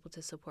I've been able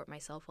to support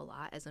myself a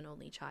lot as an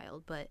only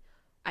child, but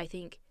I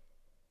think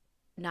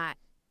not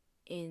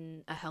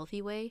in a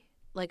healthy way.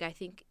 Like, I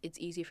think it's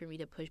easy for me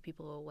to push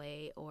people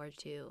away or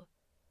to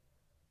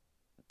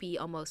be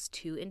almost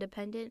too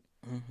independent.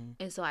 Mm-hmm.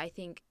 And so I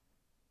think,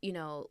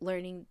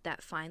 learning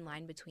that fine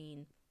line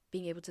between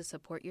being able to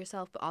support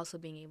yourself, but also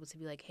being able to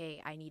be like,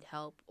 hey, I need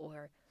help,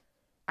 or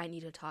I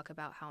need to talk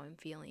about how I'm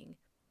feeling,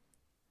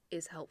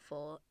 is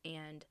helpful.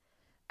 And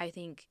I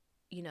think,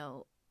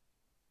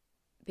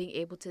 being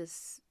able to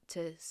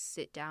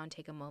sit down,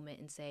 take a moment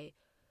and say,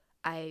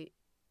 I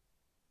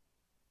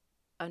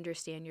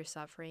understand your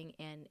suffering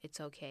and it's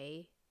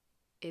okay,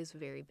 is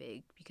very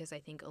big, because I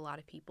think a lot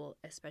of people,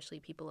 especially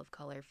people of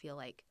color, feel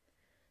like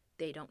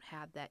they don't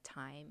have that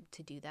time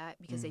to do that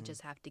because they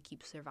just have to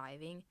keep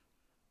surviving.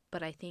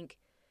 But I think,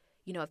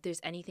 if there's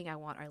anything I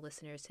want our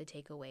listeners to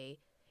take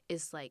away,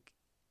 is like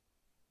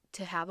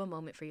to have a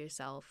moment for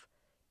yourself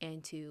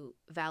and to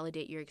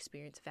validate your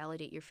experience,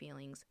 validate your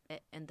feelings,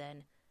 and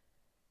then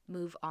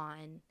move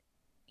on,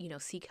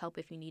 seek help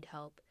if you need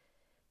help,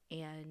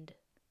 and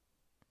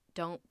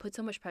don't put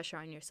so much pressure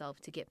on yourself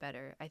to get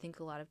better. I think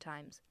a lot of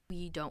times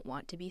we don't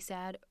want to be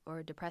sad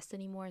or depressed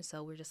anymore, and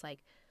so we're just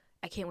like,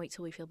 I can't wait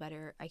till we feel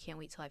better. I can't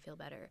wait till I feel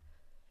better.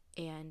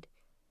 And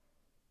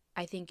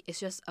I think it's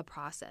just a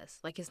process.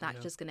 Like, it's not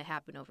just going to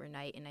happen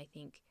overnight. And I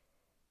think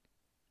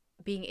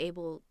being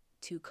able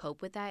to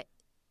cope with that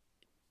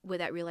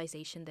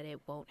realization that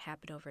it won't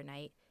happen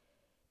overnight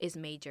is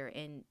major.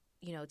 And,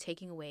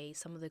 taking away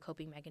some of the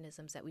coping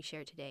mechanisms that we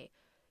shared today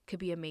could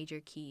be a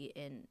major key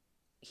in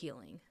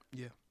healing.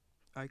 Yeah.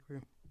 I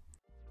agree.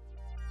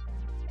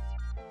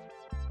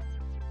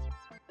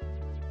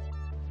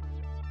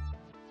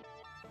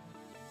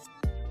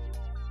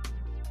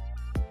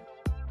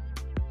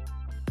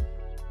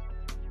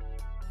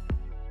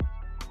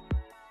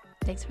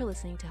 Thanks for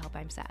listening to Help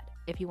I'm Sad.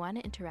 If you want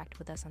to interact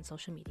with us on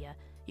social media,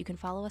 you can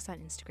follow us on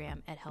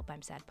Instagram at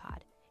HelpI'mSadPod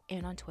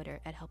and on Twitter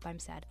at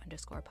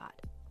HelpI'mSad_pod.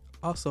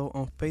 Also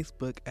on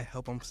Facebook at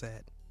Help I'm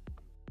Sad.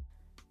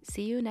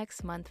 See you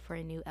next month for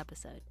a new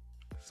episode.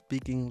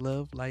 Speaking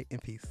love, light,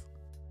 and peace.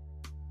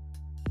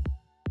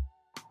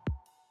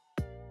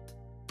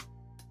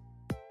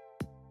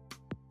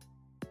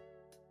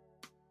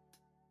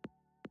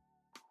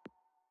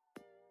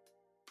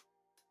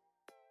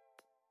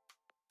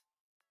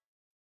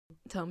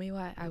 Tell me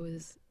why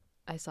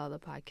I saw the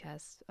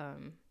podcast,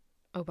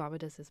 Obama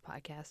does this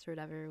podcast or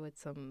whatever with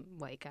some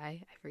white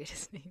guy. I forget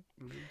his name.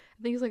 Mm-hmm.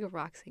 I think he's like a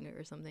rock singer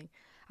or something.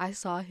 I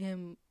saw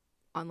him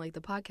on like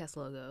the podcast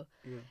logo.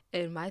 Yeah.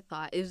 And my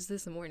thought, it was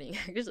this morning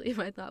actually,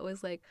 my thought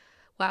was like,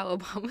 wow,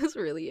 Obama's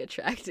really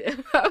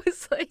attractive. I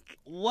was like,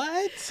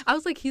 what? I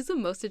was like, he's the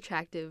most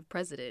attractive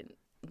president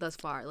thus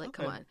far. Like,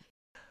 okay. Come on.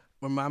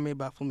 Remind me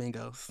about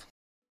flamingos.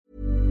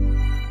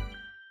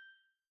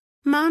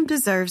 Mom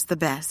deserves the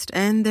best,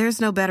 and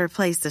there's no better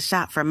place to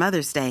shop for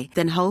Mother's Day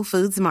than Whole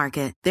Foods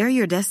Market. They're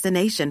your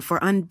destination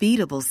for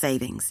unbeatable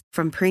savings,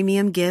 from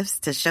premium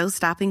gifts to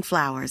show-stopping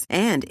flowers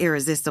and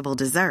irresistible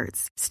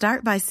desserts.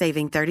 Start by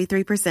saving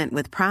 33%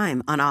 with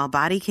Prime on all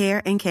body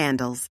care and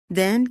candles.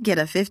 Then get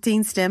a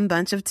 15-stem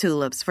bunch of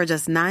tulips for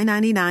just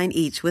 $9.99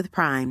 each with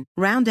Prime.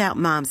 Round out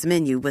Mom's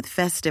menu with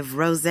festive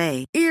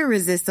rosé,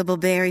 irresistible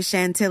berry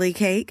chantilly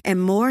cake,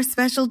 and more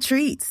special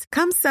treats.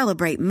 Come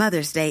celebrate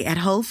Mother's Day at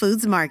Whole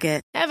Foods Market.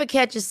 Ever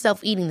catch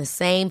yourself eating the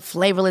same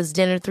flavorless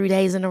dinner 3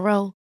 days in a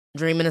row?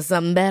 Dreaming of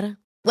something better?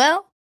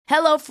 Well,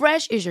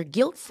 HelloFresh is your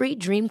guilt-free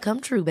dream come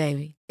true,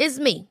 baby. It's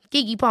me,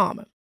 Keke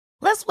Palmer.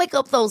 Let's wake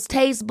up those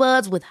taste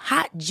buds with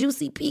hot,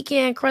 juicy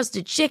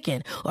pecan-crusted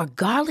chicken or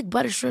garlic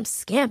butter shrimp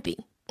scampi.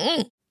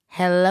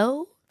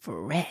 Hello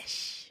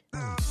Fresh.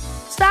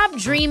 Stop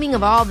dreaming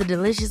of all the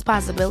delicious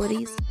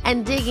possibilities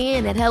and dig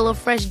in at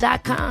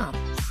HelloFresh.com.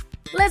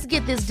 Let's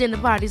get this dinner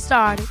party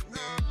started.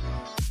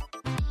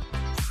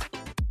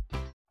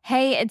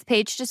 Hey, it's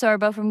Paige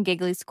DeSorbo from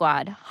Giggly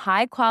Squad.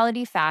 High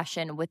quality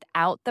fashion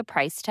without the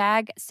price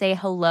tag. Say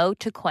hello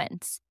to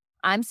Quince.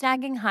 I'm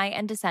snagging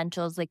high-end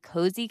essentials like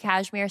cozy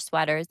cashmere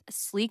sweaters,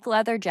 sleek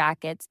leather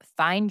jackets,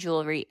 fine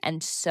jewelry,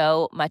 and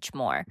so much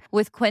more.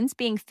 With Quince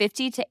being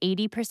 50 to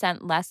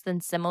 80% less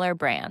than similar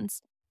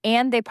brands.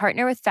 And they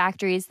partner with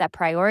factories that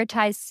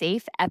prioritize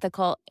safe,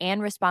 ethical,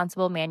 and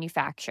responsible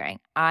manufacturing.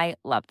 I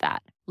love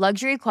that.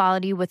 Luxury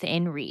quality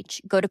within reach.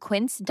 Go to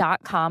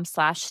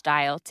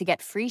quince.com/style to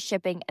get free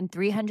shipping and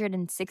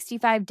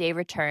 365-day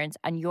returns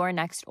on your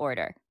next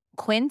order.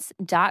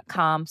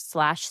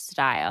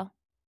 Quince.com/style.